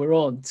 now we're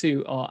on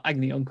to our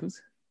Agony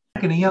Uncles.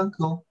 Agony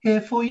Uncle,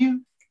 here for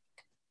you.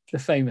 The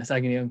famous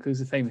Agony Uncles,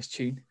 the famous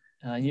tune.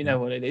 You know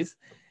what it is.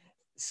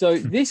 So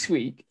this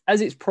week,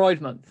 as it's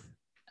Pride Month,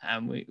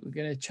 we're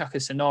going to chuck a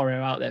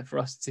scenario out there for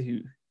us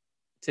to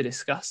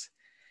discuss.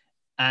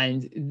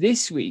 And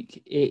this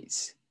week,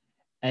 it's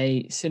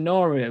a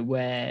scenario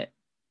where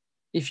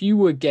if you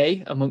were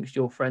gay amongst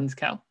your friends,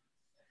 Cal,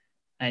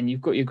 and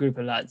you've got your group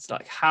of lads,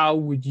 like, how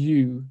would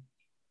you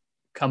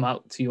come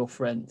out to your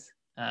friends?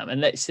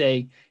 And let's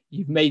say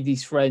you've made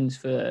these friends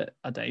for,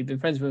 I don't know, you've been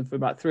friends with them for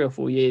about 3 or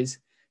 4 years.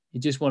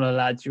 You're just one of the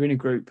lads, you're in a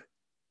group.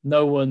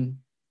 No one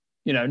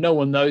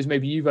knows.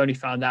 Maybe you've only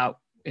found out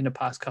in the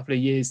past couple of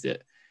years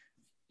that,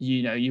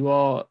 you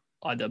are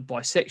either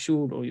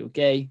bisexual or you're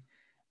gay.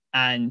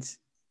 And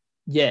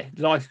yeah,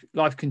 life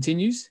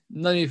continues.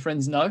 None of your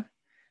friends know.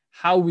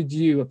 How would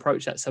you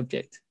approach that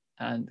subject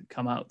and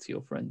come out to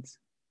your friends?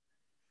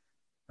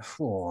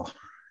 Oh,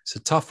 it's a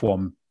tough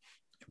one,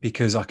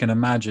 because I can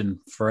imagine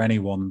for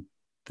anyone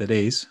that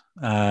is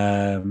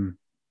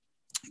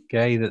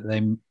gay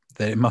that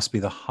it must be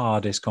the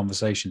hardest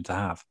conversation to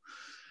have,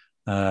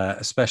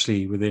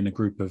 especially within a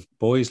group of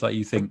boys. Like,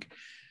 you think,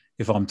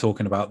 if I'm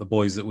talking about the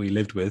boys that we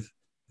lived with,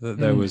 that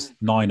there was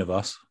 9 of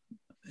us.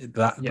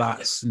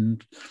 That's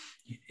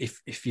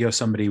if you're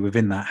somebody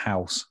within that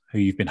house who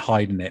you've been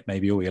hiding it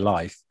maybe all your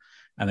life,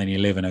 and then you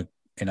live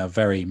in a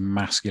very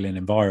masculine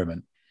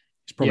environment,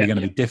 it's probably going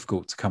to be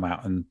difficult to come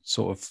out and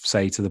sort of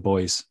say to the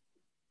boys,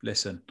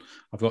 listen,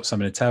 I've got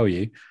something to tell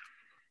you.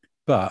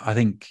 But I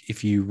think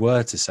if you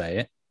were to say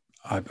it,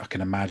 I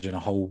can imagine a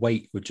whole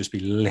weight would just be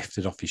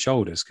lifted off your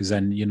shoulders, because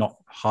then you're not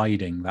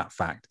hiding that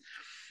fact.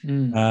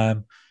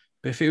 But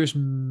if it was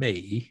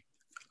me,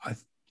 I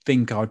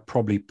think I'd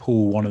probably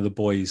pull one of the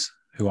boys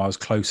who I was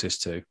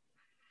closest to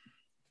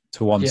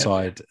one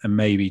side and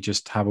maybe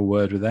just have a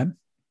word with them,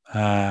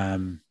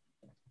 and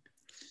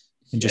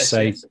just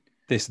say,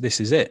 this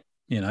is it.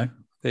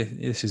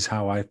 This is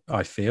how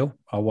I feel.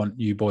 I want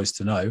you boys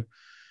to know,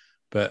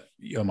 but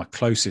you're my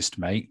closest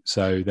mate,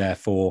 so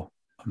therefore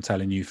I'm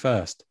telling you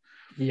first.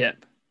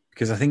 Yep.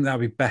 Because I think that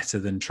would be better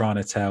than trying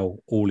to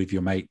tell all of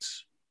your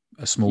mates,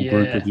 a small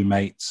group of your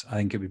mates. I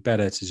think it'd be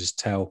better to just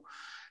tell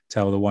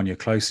the one you're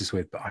closest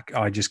with. But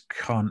I just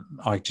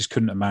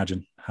couldn't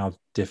imagine how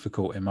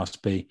difficult it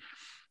must be,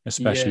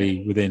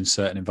 especially within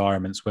certain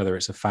environments, whether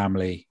it's a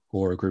family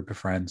or a group of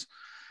friends.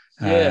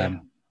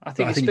 I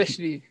think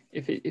especially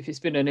if it's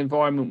been an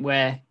environment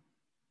where,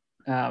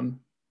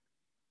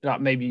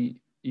 like,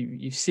 maybe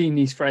you've seen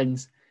these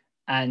friends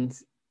and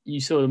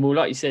you saw them all,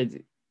 like you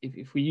said.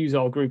 If we use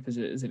our group as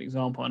an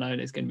example, I know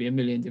there's going to be a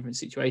million different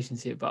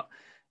situations here, but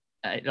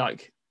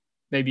like,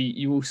 maybe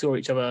you all saw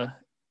each other.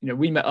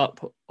 We met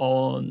up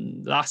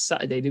on last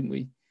Saturday, didn't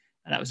we?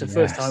 And that was the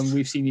first time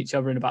we've seen each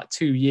other in about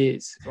 2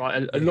 years,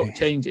 right? A lot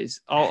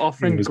changes. Our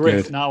friend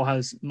Griff now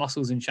has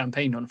mussels and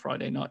champagne on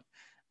Friday night,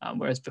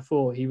 whereas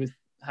before he was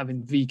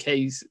having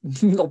VKs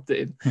lobbed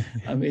at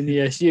him in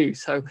the SU.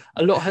 So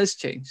a lot has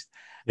changed.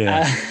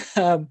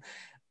 And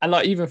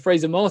like, even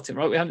Fraser Martin,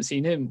 right? We haven't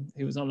seen him.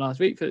 He was on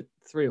last week for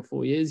 3 or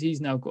 4 years. He's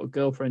now got a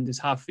girlfriend who's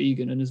half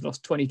vegan and has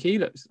lost 20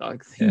 kilos.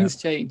 Like, things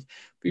change.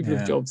 People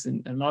have jobs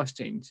and lives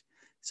change.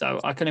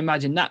 So I can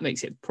imagine that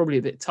makes it probably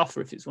a bit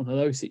tougher if it's one of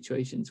those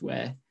situations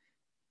where,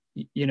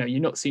 you're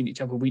not seeing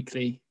each other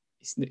weekly.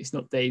 It's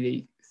not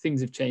daily.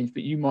 Things have changed,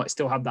 but you might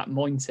still have that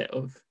mindset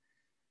of,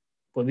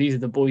 well, these are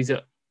the boys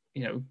that,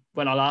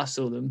 when I last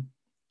saw them,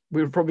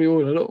 we were probably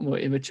all a lot more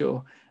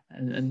immature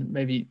and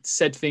maybe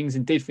said things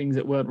and did things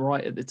that weren't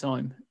right at the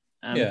time,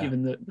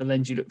 given the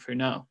lens you look through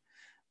now.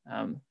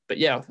 But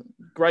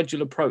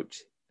gradual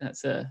approach.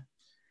 That's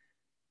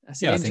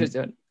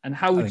interesting. And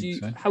how would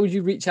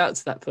you reach out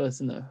to that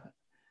person though?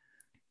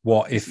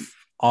 What if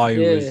I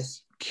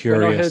was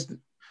curious?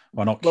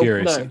 Not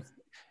curious. No,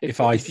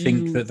 if I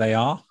think that they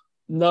are.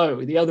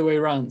 No, the other way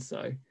around.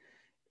 So,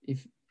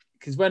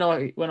 because when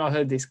I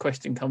heard this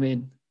question come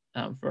in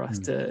for us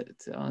to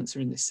answer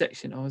in this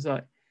section, I was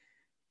like,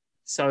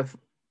 so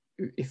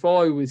if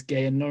I was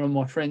gay and none of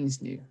my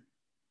friends knew,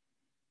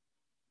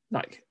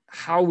 like,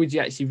 how would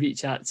you actually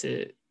reach out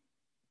to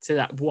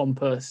that one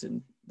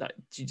person? Like,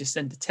 do you just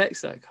send a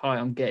text like, "Hi,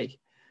 I'm gay"?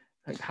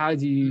 Like, how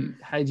do you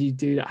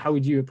do that? How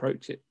would you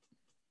approach it?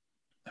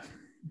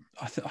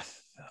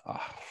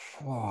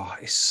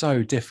 It's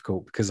so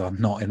difficult because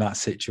I'm not in that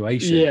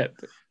situation. Yeah,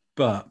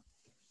 but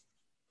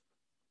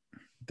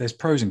there's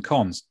pros and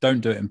cons.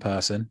 Don't do it in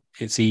person.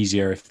 It's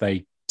easier if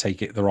they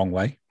take it the wrong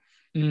way.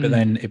 But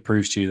then it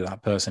proves to you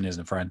that person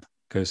isn't a friend.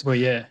 Because,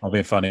 I'll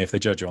be funny, if they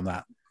judge you on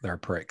that, they're a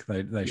prick.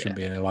 They shouldn't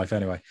be in your life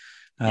anyway.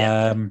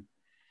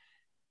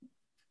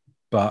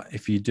 But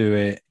if you do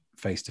it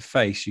face to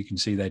face, you can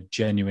see their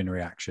genuine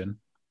reaction,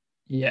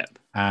 Yep.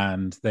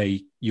 and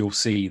you'll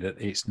see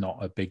that it's not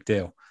a big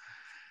deal.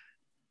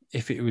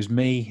 If it was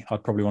me,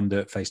 I'd probably want to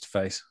do it face to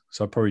face.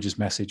 So I'd probably just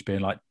message being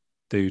like,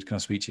 dude, can I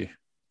speak to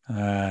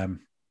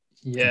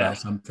you about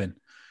something?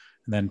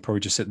 And then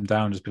probably just sit them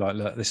down and just be like,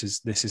 look, this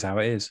is how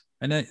it is.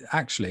 And then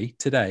actually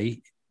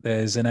today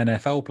there's an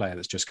NFL player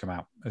that's just come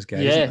out as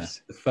gay, isn't there?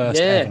 The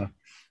first ever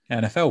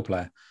NFL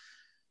player.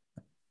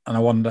 And I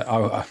wonder,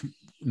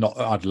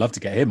 I'd love to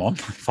get him on,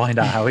 find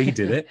out how he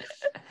did it.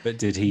 But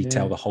did he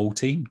tell the whole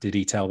team? Did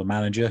he tell the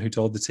manager who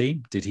told the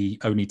team? Did he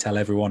only tell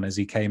everyone as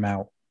he came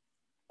out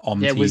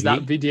on TV? Was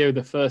that video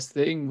the first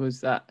thing?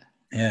 Was that?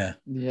 Yeah.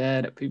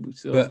 Yeah, that people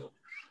saw. But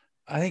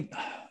I think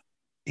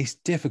it's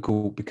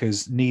difficult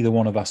because neither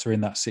one of us are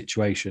in that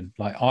situation.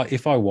 Like,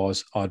 if I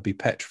was, I'd be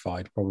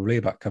petrified probably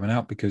about coming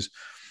out because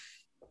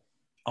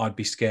I'd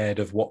be scared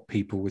of what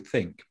people would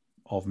think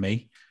of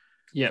me.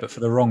 Yeah. But for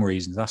the wrong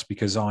reasons. That's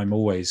because I'm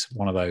always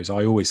one of those.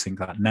 I always think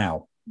that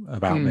now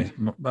about me,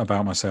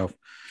 about myself.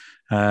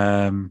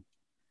 But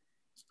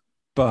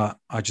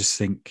I just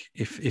think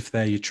if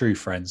they're your true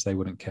friends, they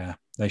wouldn't care.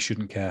 They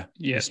shouldn't care.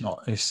 Yeah. It's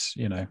not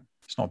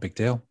a big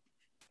deal.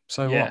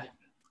 So what?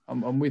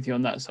 I'm with you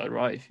on that side,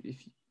 right?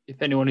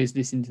 If anyone is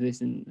listening to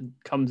this and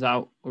comes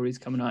out or is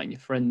coming out and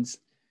your friends,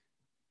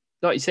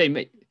 like you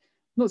say,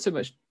 not so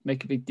much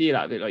make a big deal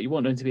out of it. Like, you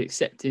want them to be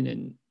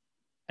accepting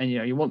and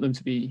you want them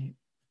to be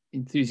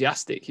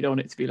enthusiastic. You don't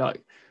want it to be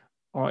like,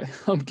 all right,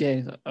 I'm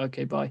gay. Like,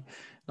 okay, bye.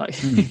 Like,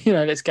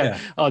 let's go. Yeah.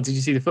 Oh, did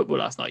you see the football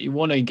last night? You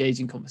want to engage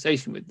in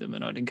conversation with them,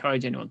 and I'd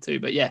encourage anyone to.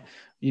 But yeah,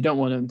 you don't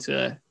want them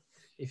to.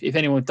 If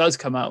anyone does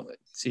come out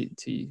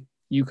to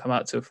you, come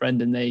out to a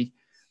friend and they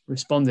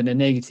respond in a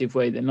negative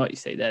way, then like you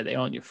say, they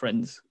aren't your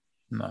friends.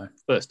 No,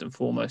 first and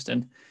foremost.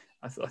 And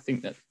I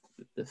think that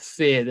the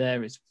fear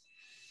there is,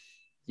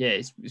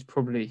 it's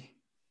probably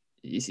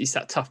it's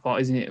that tough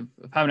part, isn't it,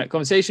 of having that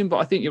conversation. But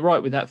I think you're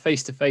right with that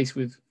face to face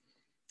with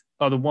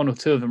either one or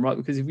two of them, right?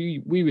 Because if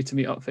we were to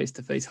meet up face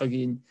to face,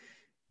 Huggy, and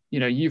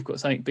you've got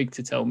something big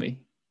to tell me,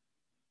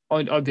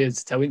 I'd be able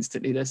to tell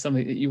instantly there's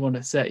something that you want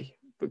to say,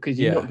 because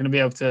you're not going to be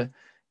able to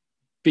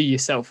be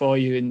yourself, are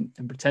you,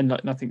 and pretend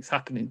like nothing's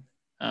happening.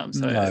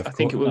 I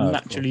think it will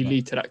naturally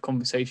lead to that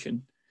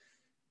conversation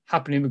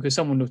happening, because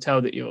someone will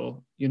tell that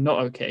you're not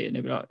okay, and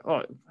they'll be like,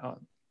 "Oh,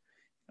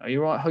 are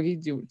you all right,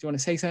 Huggy? Do you want to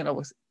say something?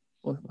 Like,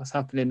 what's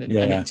happening?" And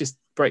it just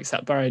breaks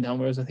that barrier down.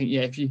 Whereas I think,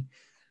 if you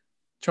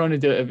trying to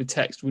do it over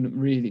text wouldn't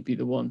really be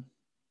the one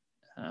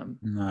on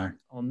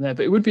there.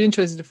 But it would be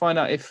interesting to find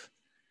out if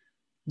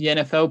the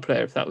NFL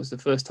player, if that was the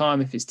first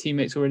time, if his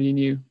teammates already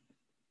knew,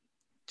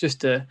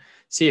 just to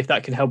see if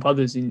that could help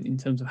others in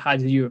terms of how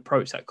do you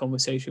approach that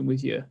conversation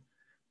with your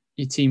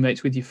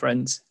teammates, with your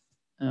friends,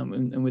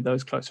 and with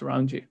those close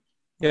around you.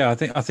 Yeah,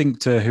 I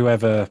think to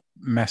whoever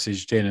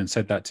messaged in and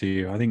said that to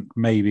you, I think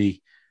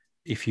maybe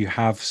if you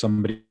have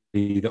somebody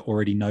that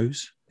already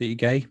knows that you're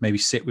gay, maybe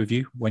sit with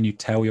you when you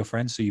tell your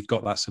friends, so you've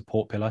got that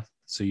support pillar,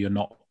 so you're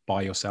not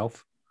by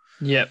yourself.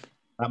 Yep,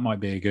 that might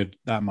be a good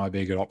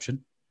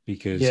option,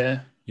 because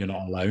you're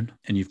not alone,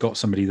 and you've got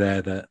somebody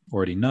there that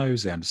already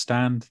knows, they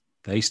understand,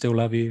 they still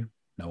love you,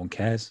 no one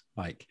cares,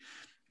 like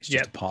it's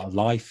just a part of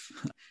life.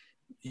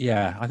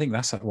 I think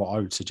that's what I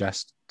would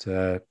suggest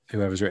to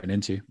whoever's written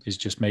into, is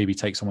just maybe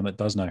take someone that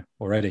does know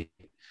already.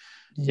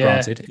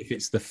 Granted, if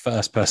it's the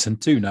first person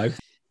to know,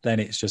 then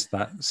it's just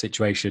that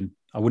situation.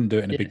 I wouldn't do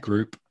it in a big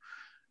group.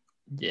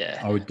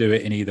 I would do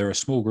it in either a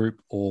small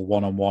group or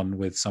one-on-one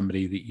with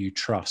somebody that you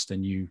trust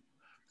and you.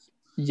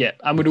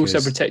 And would also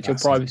protect your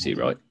privacy,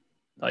 right?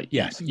 Like,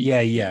 that's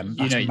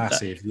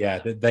massive.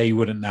 That they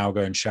wouldn't now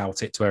go and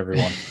shout it to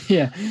everyone.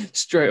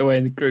 Straight away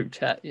in the group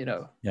chat.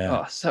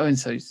 Oh, so and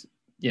so's.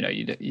 You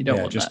don't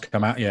want just that.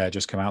 Come out.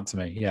 Just come out to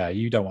me.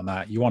 You don't want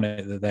that. You want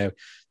it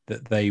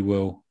that they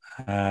will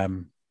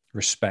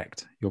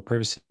respect your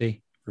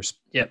privacy,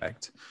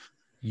 respect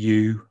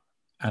you,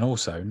 and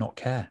also not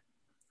care,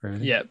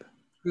 really.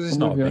 Because it's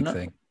not a big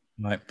thing.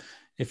 Like,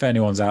 if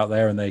anyone's out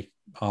there and they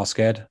are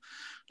scared,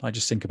 like,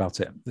 just think about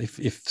it.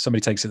 If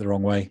somebody takes it the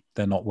wrong way,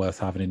 they're not worth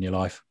having in your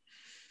life.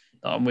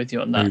 I'm with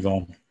you on that. Move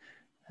on.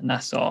 And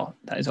that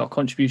is our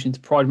contribution to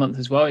Pride Month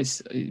as well.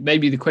 It's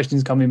maybe the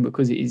questions come in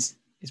because it's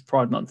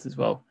Pride Month as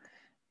well.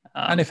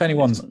 And if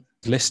anyone's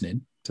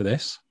listening to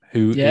this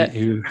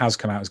who has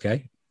come out as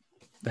gay,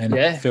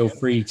 then feel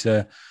free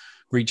to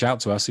reach out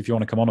to us if you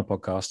want to come on a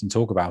podcast and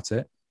talk about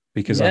it,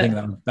 because I think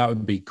that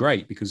would be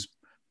great, because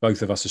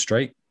both of us are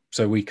straight,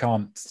 so we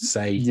can't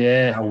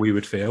say how we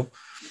would feel.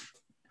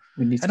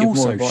 We need to and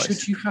also,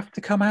 should you have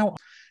to come out?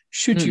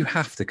 Should you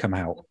have to come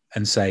out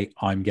and say,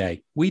 I'm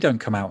gay? We don't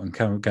come out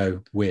and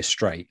go, we're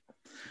straight.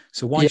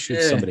 So why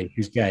should somebody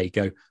who's gay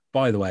go,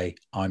 by the way,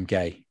 I'm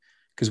gay?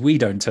 Because we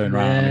don't turn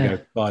around and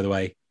go, by the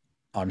way,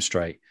 I'm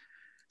straight.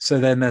 So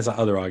then there's that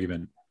other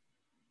argument.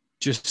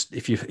 Just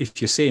if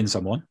you're seeing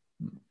someone,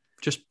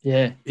 just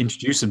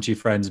introduce them to your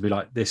friends and be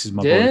like, this is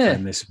my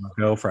boyfriend, this is my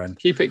girlfriend.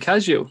 Keep it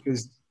casual.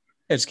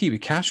 Just keep it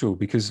casual,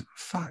 because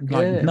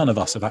none of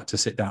us have had to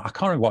sit down. I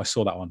can't remember what I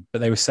saw that one,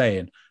 but they were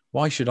saying,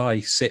 why should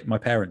I sit my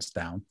parents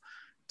down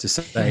to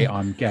say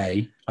I'm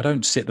gay, I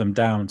don't sit them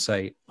down and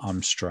say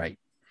I'm straight.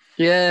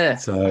 Yeah,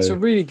 So that's a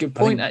really good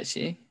point, think-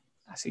 actually.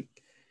 That's a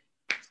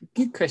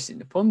good question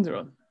to ponder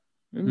on.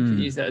 Maybe we could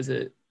use that as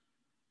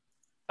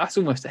that's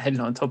almost a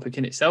headline topic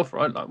in itself,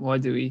 right? Like, why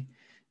do we?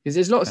 Because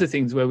there's lots of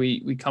things where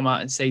we come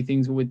out and say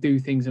things, or we do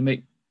things and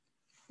make,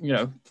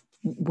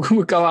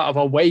 we'll go out of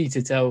our way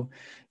to tell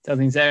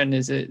things there. And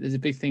there's a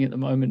big thing at the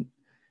moment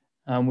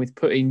with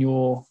putting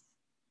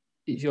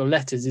it's your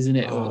letters, isn't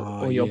it,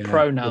 or your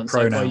pronouns.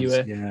 So where you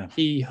were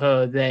he,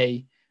 her,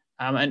 they,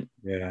 and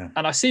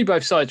I see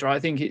both sides, right? I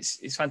think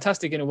it's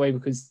fantastic in a way,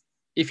 because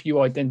if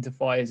you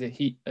identify as a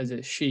he, as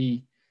a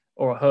she,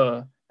 or a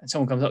her, and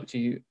someone comes up to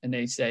you and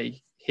they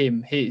say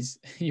him, his,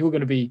 you're going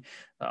to be,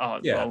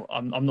 well,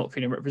 I'm not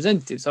feeling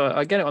representative. So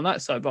I get it on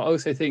that side, but I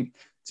also think,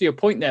 to your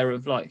point there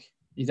of like,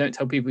 you don't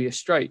tell people you're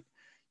straight.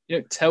 You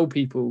don't tell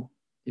people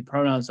your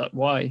pronouns. Like,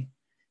 why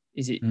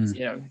is it?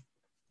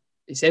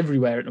 It's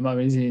everywhere at the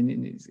moment, isn't it?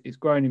 And it's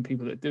growing in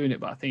people that are doing it.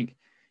 But I think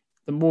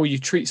the more you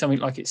treat something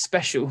like it's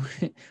special,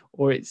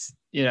 or it's,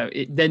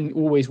 it then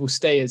always will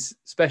stay as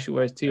special.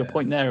 Whereas to your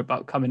point there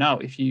about coming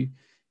out,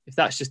 if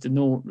that's just a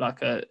normal,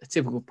 like a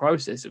typical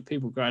process of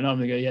people growing up,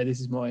 and they go, yeah, this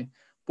is my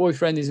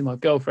boyfriend, this is my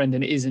girlfriend,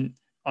 and it isn't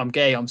I'm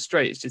gay, I'm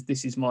straight. It's just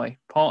this is my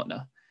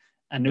partner,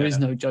 and there is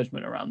no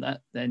judgment around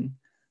that. Then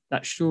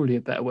that's surely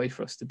a better way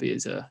for us to be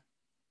as a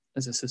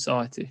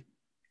society.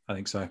 I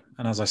think so.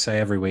 And as I say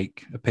every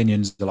week,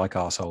 opinions are like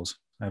arseholes.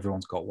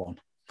 Everyone's got one.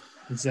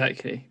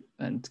 Exactly.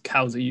 And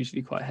cows are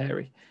usually quite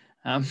hairy.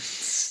 How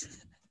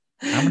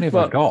many have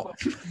I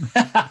got?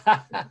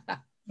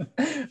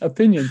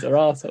 Opinions are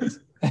arseholes.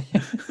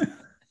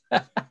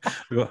 I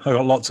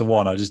got lots of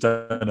one. I just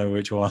don't know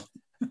which one.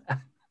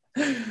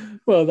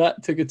 Well,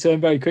 that took a turn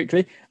very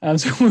quickly.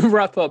 So we'll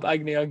wrap up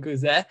Agony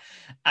Uncles there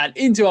and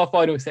into our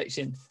final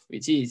section,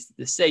 which is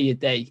the Say Your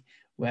Day,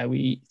 where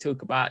we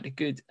talk about the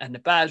good and the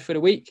bad for the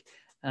week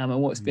and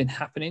what's been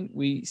happening.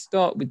 We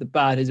start with the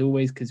bad as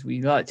always, because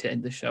we like to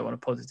end the show on a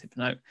positive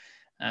note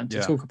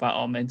to talk about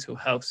our mental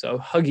health. So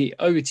Huggy,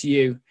 over to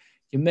you.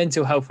 Your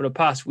mental health for the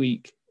past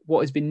week,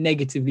 what has been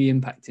negatively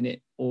impacting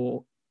it,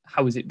 or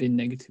how has it been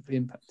negatively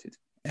impacted?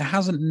 It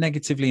hasn't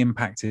negatively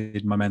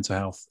impacted my mental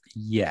health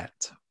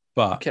yet,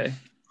 but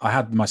I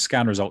had my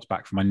scan results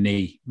back for my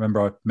knee.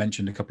 Remember I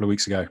mentioned a couple of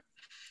weeks ago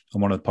on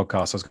one of the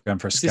podcasts, I was going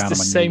for a scan on my knee. Is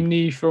this the same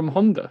knee from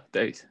Honda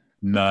days?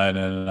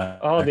 No.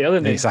 Oh, the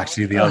other knee. It's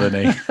actually the other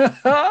knee.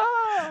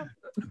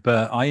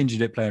 But I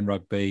injured it playing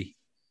rugby,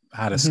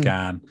 had a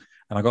scan,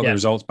 and I got the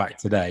results back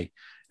today.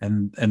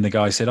 And the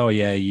guy said, oh,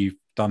 yeah, you've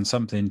done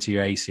something to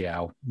your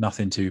ACL.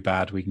 Nothing too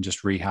bad. We can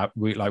just rehab.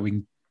 We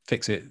can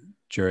fix it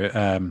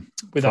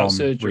without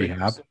surgery.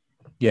 Rehab.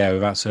 Yeah,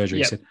 without surgery.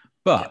 He said,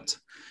 but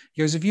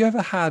he goes, have you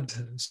ever had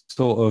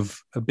sort of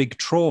a big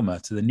trauma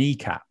to the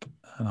kneecap?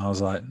 And I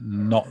was like,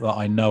 not that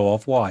I know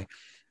of. Why?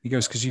 He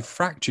goes, because you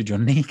fractured your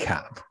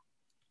kneecap.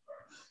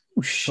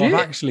 Oh, shit. So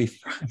I've actually,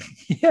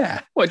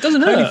 Well, it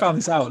doesn't hurt. I only found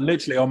this out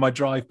literally on my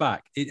drive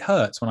back. It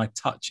hurts when I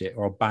touch it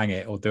or bang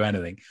it or do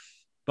anything.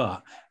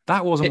 But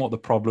that wasn't what the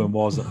problem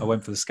was that I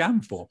went for the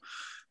scan for.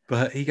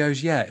 But he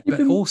goes,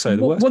 but also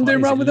the worst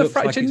wandering part around is with a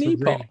fractured knee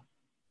pot.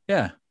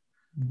 Yeah.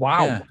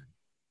 Wow. Yeah.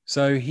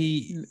 So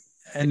he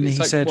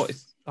said, what,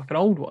 it's like an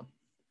old one.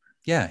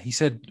 Yeah, he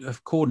said,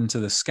 according to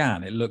the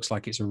scan, it looks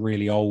like it's a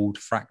really old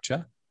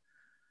fracture.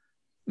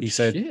 He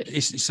said,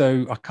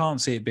 so I can't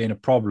see it being a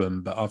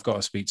problem, but I've got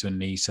to speak to a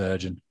knee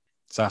surgeon.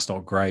 So that's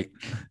not great.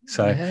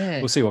 So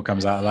we'll see what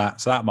comes out of that.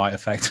 So that might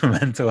affect my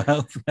mental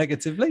health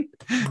negatively.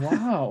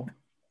 Wow.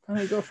 Oh,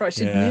 you got a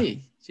fractured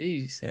knee.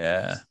 Jeez.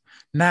 Yeah.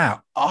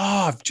 Now,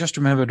 I've just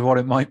remembered what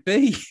it might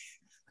be.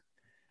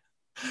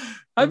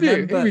 Have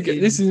you? Here we go.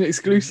 This is an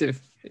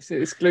exclusive. It's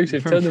an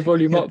exclusive. Turn the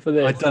volume up for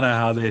this. I don't know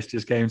how this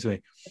just came to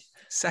me.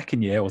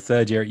 Second year or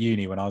third year at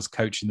uni when I was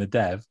coaching the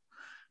Dev.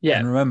 Yeah.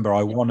 And remember,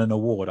 I won an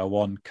award. I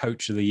won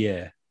Coach of the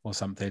Year or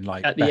something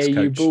like at the AU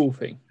coach, Ball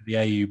thing. The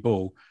AU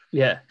Ball.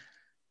 Yeah.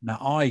 Now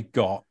I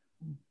got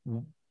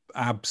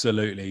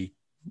absolutely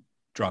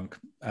drunk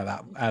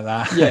at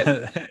that.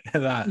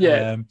 Yeah.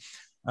 Yeah.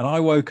 And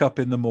I woke up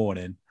in the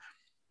morning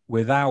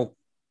without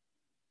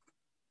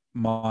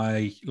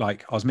I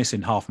was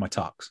missing half my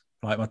tux.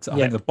 I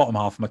think the bottom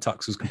half of my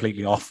tux was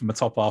completely off, and my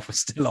top half was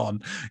still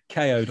on.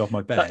 KO'd off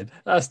my bed.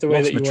 That's the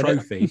way that you lost my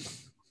trophy.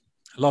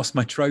 Lost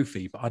my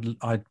trophy, but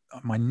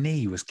my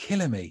knee was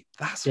killing me.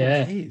 That's what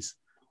it is.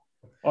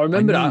 I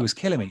remember my knee was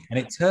killing me, and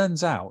it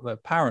turns out that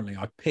apparently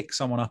I picked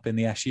someone up in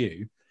the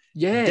SU,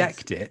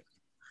 decked it,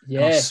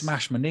 and I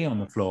smashed my knee on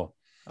the floor.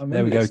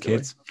 There we go,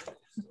 kids.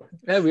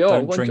 There we are.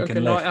 Don't one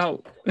drunken night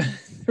out.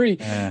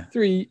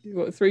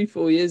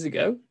 3-4 years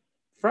ago.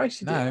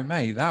 Fractured it. No,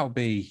 mate, that would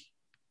be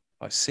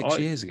like 6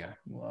 years ago.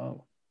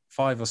 Wow.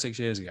 5 or 6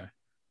 years ago.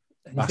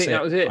 You think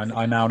that was it?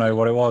 I now know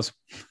what it was.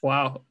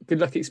 Wow. Good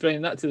luck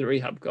explaining that to the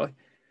rehab guy.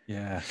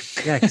 Yeah.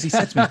 Yeah, because he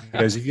said to me, he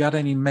goes, have you had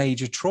any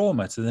major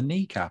trauma to the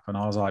kneecap? And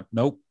I was like,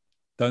 nope,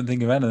 don't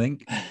think of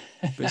anything.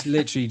 But it's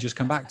literally just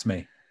come back to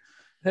me.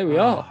 There we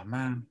are. Oh,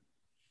 man.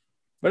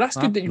 But that's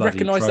good that you bloody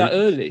recognise that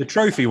early. The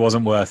trophy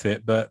wasn't worth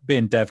it, but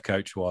being dev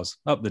coach was.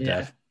 Up the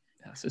dev.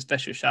 That's a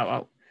special shout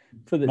out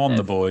for the On dev.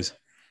 the boys.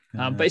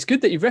 But it's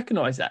good that you've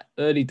recognised that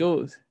early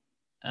doors.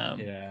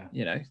 Yeah.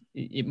 You know,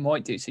 it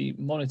might do. So you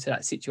monitor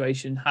that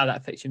situation, how that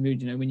affects your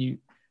mood. You know, when you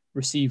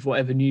receive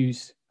whatever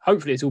news,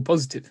 hopefully it's all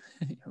positive.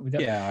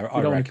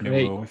 I reckon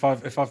it will.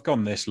 If I've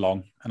gone this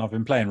long and I've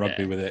been playing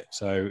rugby with it,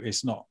 so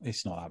it's not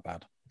that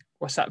bad.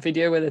 What's that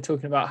video where they're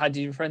talking about how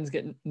do your friends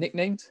get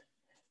nicknames?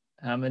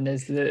 And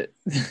there's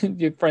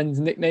your friends'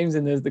 nicknames,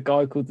 and there's the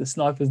guy called the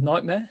Sniper's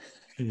Nightmare.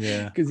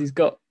 Yeah, because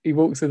he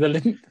walks with a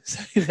limp,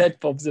 so his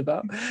head bobs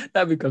about.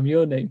 That become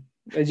your name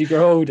as you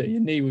grow older. Your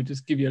knee will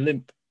just give you a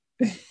limp.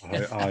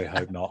 I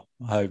hope not.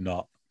 I hope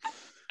not.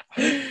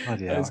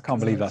 I can't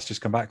believe that's just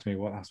come back to me.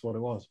 That's what it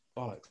was.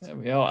 Bollocks. There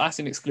we are. That's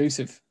an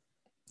exclusive.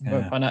 You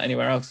won't find out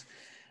anywhere else.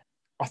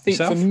 I think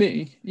Yourself? For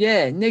me,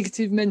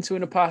 negative mental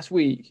in the past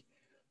week.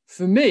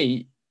 For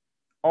me,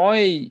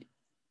 I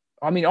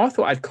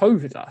thought I had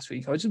COVID last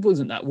week. I just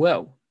wasn't that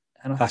well.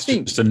 And that's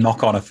just a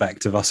knock-on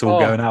effect of us all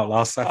going out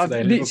last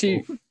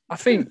Saturday. I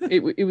think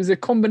it was a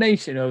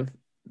combination of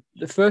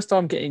the first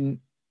time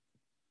getting.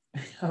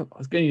 I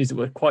was going to use the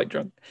word quite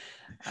drunk.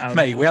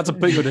 Mate, we had to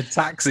put you in a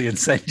taxi and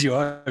send you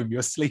home.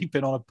 You're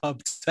sleeping on a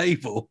pub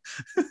table.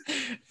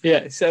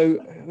 Yeah, so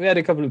we had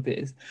a couple of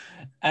beers.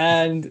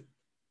 And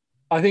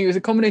I think it was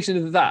a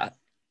combination of that.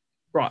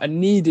 Right, I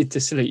needed to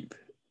sleep.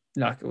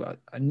 I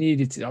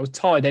was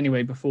tired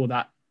anyway before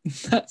that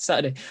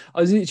Saturday.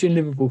 I was literally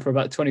in Liverpool for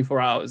about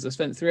 24 hours. I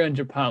spent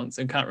 £300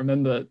 and can't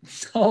remember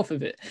half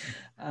of it.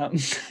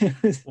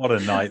 What a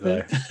night,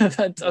 though.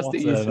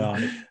 Fantastic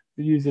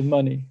use of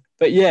money.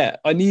 But yeah,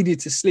 I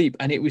needed to sleep,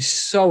 and it was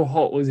so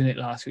hot, wasn't it,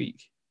 last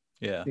week?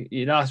 Yeah.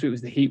 Last week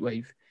was the heat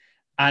wave.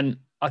 And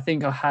I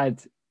think I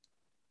had,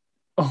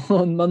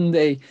 on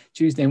Monday,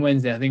 Tuesday and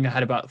Wednesday, I think I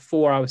had about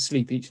 4 hours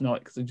sleep each night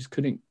because I just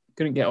couldn't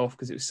get off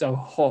because it was so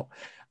hot.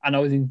 And I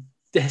was in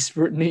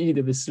desperate need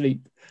of a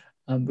sleep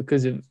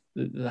because of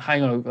the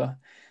hangover.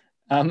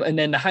 And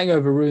then the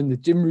hangover ruined the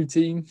gym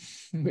routine,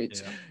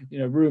 which,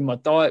 ruined my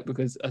diet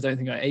because I don't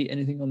think I ate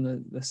anything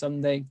on the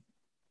Sunday.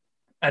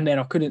 And then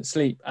I couldn't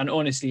sleep. And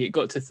honestly, it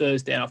got to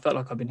Thursday and I felt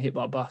like I'd been hit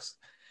by a bus.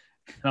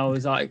 And I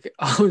was like,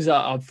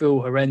 I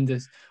feel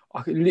horrendous.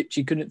 I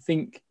literally couldn't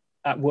think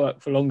at work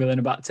for longer than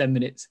about 10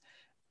 minutes.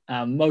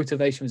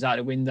 Motivation was out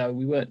the window.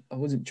 I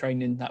wasn't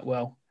training that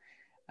well.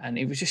 And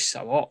it was just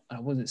so hot and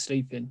I wasn't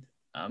sleeping.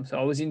 So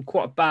I was in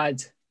quite a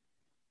bad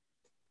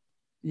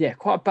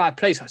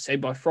place, I'd say,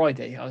 by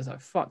Friday. I was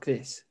like, fuck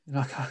this.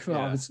 I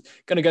was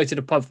going to go to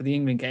the pub for the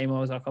England game. I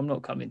was like, I'm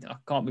not coming. I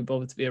can't be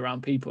bothered to be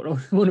around people.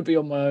 I want to be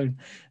on my own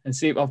and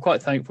sleep. I'm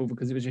quite thankful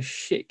because it was a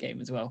shit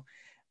game as well.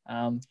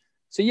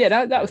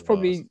 That was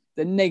probably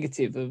the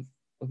negative of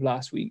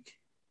last week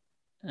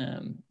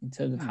in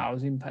terms of how I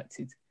was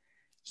impacted.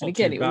 It's not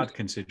too bad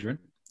considering.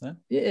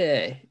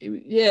 Yeah.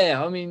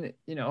 I mean,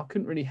 I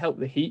couldn't really help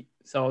the heat.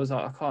 So I was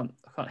like, I can't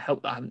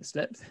help that I haven't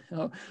slept.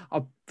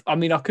 I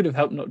could have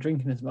helped not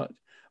drinking as much,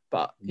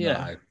 but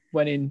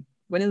when in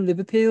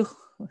Liverpool,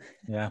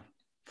 you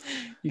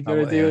got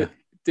to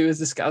do as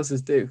the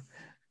Scousers do.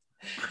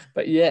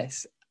 But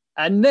yes,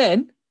 and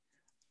then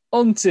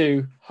on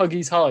to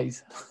Huggies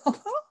Highs.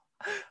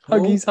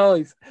 Huggies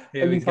Highs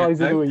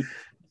of the week.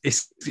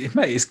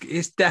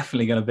 It's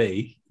definitely going to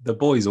be the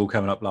boys all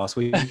coming up last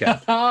weekend. Here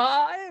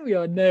we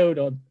are, nailed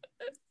on.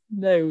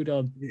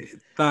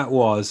 That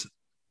was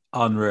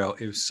unreal.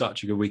 It was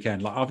such a good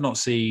weekend. Like I've not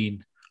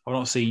seen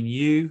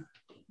you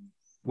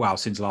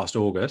since last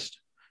August.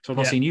 So I've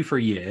not seen you for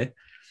a year.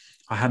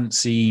 I hadn't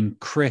seen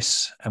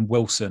Chris and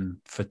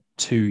Wilson for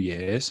 2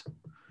 years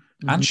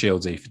and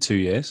Shieldsy for 2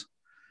 years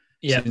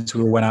since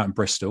we all went out in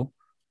Bristol.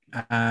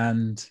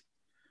 And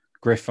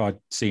Griff I'd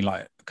seen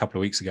like a couple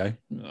of weeks ago.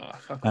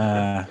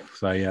 That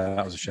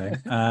was a shame.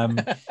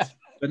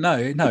 But no,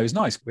 it was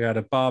nice. We had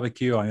a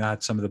barbecue. I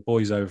had some of the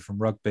boys over from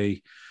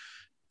rugby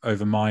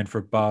over mine for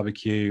a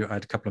barbecue. I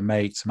had a couple of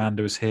mates.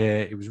 Amanda was here.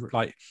 It was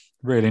like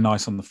really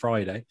nice on the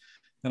Friday.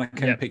 Then I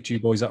came and picked you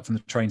boys up from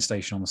the train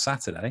station on the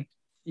Saturday.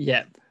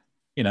 Yep.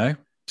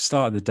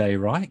 Started the day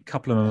right.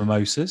 Couple of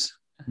mimosas.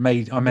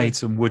 I made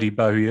some woody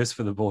bowyers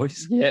for the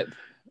boys. Yep.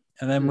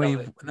 And then we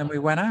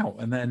went out.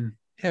 And then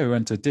we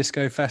went to a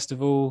disco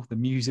festival. The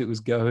music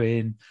was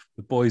going.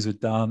 The boys were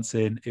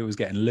dancing. It was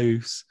getting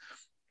loose.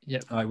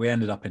 Yep. We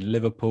ended up in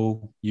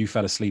Liverpool. You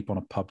fell asleep on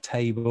a pub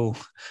table.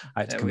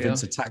 I had to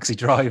convince a taxi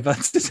driver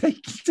to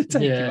take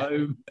you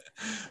home.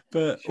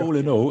 But all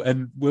in all,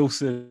 and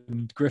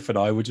Wilson, Griff and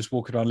I were just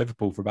walking around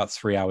Liverpool for about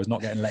 3 hours,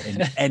 not getting let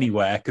in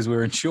anywhere because we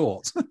were in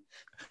shorts.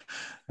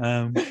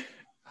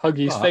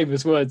 Huggy's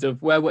famous words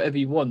of wear whatever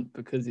you want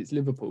because it's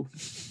Liverpool.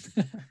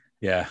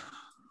 Yeah.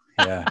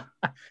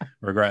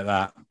 Regret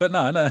that. But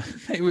no.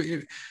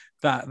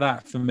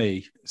 That for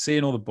me,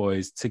 seeing all the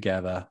boys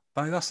together,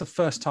 that's the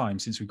first time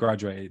since we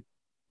graduated.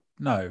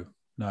 No,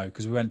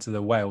 because we went to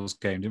the Wales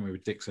game, didn't we,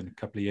 with Dixon a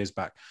couple of years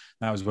back.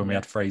 That was when we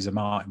had Fraser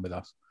Martin with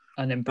us.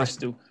 And then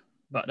Bristol.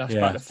 But that's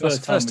the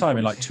first time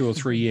in like 2 or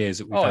 3 years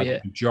that we've had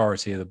the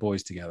majority of the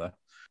boys together.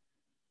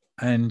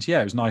 And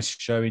yeah, it was nice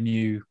showing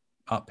you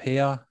up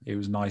here. It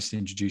was nice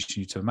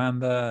introducing you to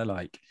Amanda.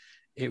 Like,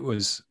 it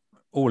was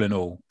all in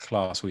all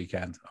class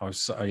weekend. I was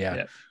so,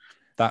 Yeah.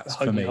 that's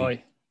for Huggy me.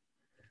 high.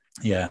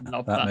 Yeah,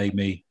 Love that that. made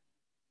me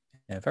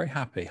very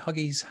happy.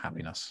 Huggy's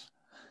happiness.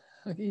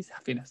 Huggy's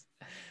happiness.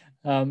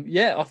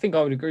 I think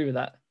I would agree with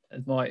that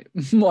as my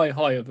my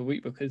high of the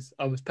week, because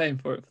I was paying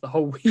for it for the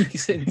whole week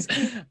since.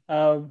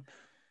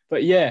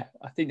 But yeah,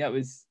 I think it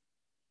was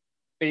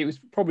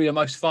probably the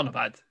most fun I've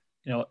had,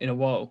 in a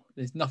while.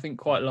 There's nothing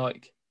quite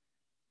like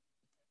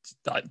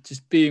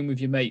just being with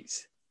your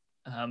mates,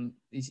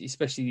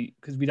 especially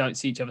because we don't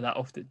see each other that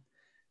often.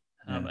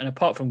 And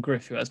apart from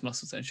Griff, who has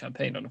mussels and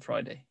champagne on a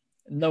Friday,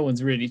 no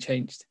one's really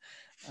changed.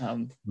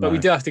 But we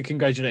do have to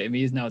congratulate him.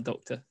 He is now a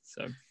doctor.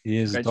 So he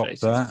is a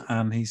doctor,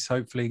 and he's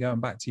hopefully going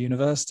back to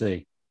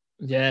university.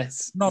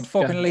 Yes. Not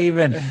fucking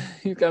leaving.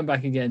 He's going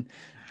back again.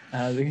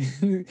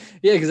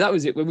 Because that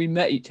was it when we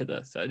met each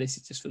other. So this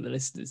is just for the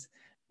listeners.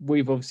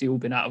 We've obviously all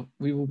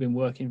been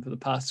working for the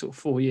past sort of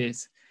 4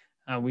 years.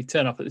 We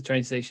turn up at the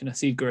train station. I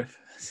see Griff.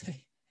 I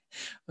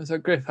was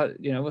like, Griff,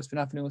 what's been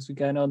happening? What's been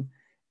going on?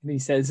 And he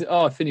says,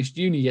 I finished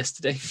uni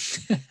yesterday.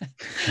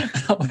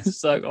 I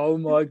was like, oh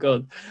my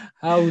God,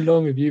 how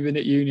long have you been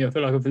at uni? I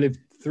feel like I've lived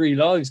 3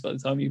 lives by the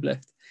time you've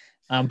left.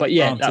 But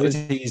yeah,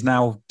 he's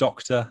now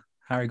Dr.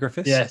 Harry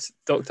Griffiths. Yes,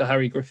 Dr.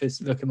 Harry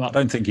Griffiths. Look him up. I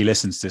don't think he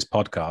listens to this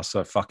podcast,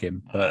 so fuck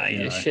him. But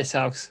he's a shit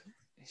house.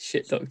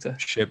 Shit doctor.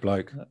 Shit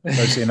bloke. Go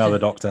see another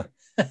doctor.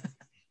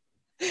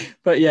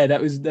 But yeah,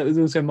 that was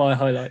also my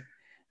highlight.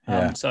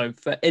 Yeah. So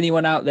for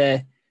anyone out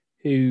there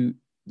who,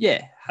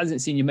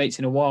 hasn't seen your mates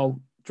in a while,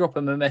 drop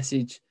them a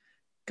message.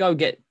 Go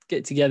get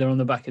together on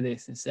the back of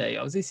this and say,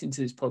 I was listening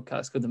to this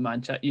podcast called The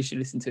Man Chat. You should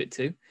listen to it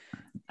too.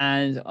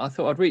 And I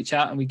thought I'd reach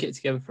out and we get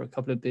together for a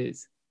couple of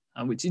beers,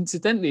 which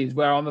incidentally is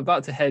where I'm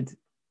about to head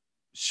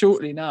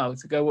shortly now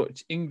to go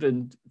watch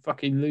England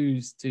fucking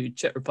lose to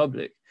Czech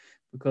Republic,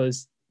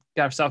 because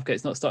Gareth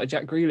Southgate's not started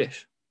Jack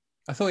Grealish.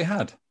 I thought he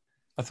had.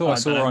 I thought I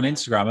saw her on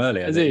Instagram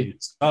earlier. Has he?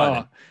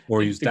 Started,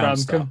 or he was down.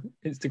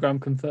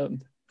 Instagram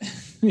confirmed.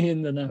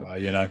 In the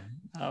know.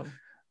 Well,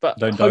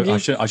 but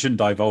I shouldn't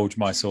divulge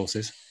my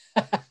sources.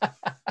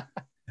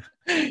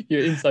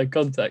 Your inside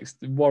contacts,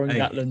 Warren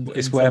Gatland.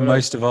 It's where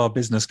most of our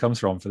business comes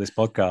from for this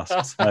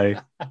podcast. So,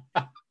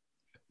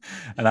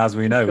 and as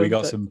we know, we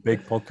got some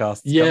big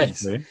podcasts coming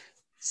soon.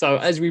 So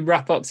as we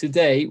wrap up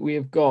today, we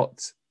have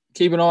got,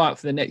 keep an eye out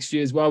for the next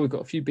year as well. We've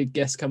got a few big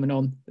guests coming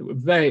on that we're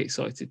very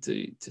excited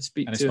to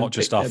speak to. And it's not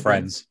just our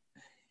friends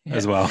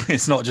as well.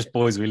 It's not just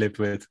boys we lived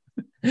with.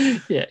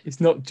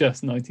 It's not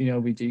just 19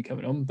 LBG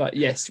coming on. But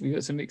yes, we've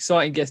got some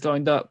exciting guests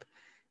lined up.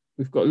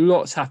 We've got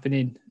lots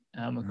happening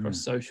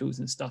across socials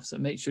and stuff. So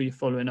make sure you're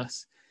following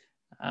us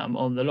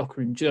on the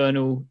Locker Room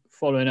Journal,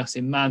 following us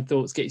in Man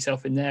Thoughts. Get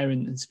yourself in there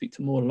and speak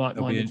to more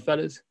like-minded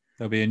fellas.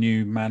 There'll be a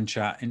new Man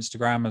Chat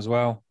Instagram as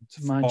well.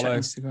 Man Chat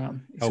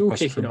Instagram. It's help all us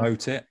kicking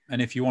promote off. it.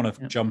 And if you want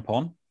to jump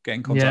on, get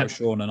in contact with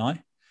Sean and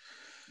I.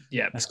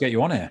 Yeah. Let's get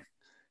you on here.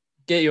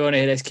 Get you on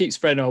here. Let's keep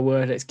spreading our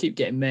word. Let's keep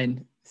getting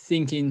men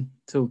thinking,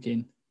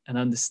 talking, and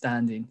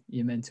understanding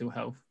your mental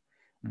health.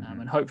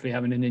 And hopefully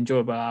having an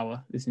enjoyable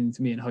hour listening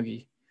to me and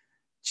Huggy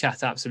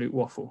chat absolute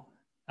waffle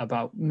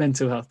about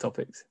mental health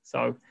topics.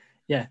 So,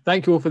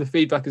 thank you all for the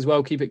feedback as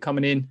well. Keep it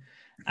coming in.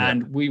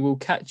 And we will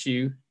catch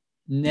you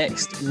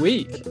next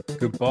week.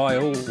 Goodbye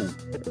all.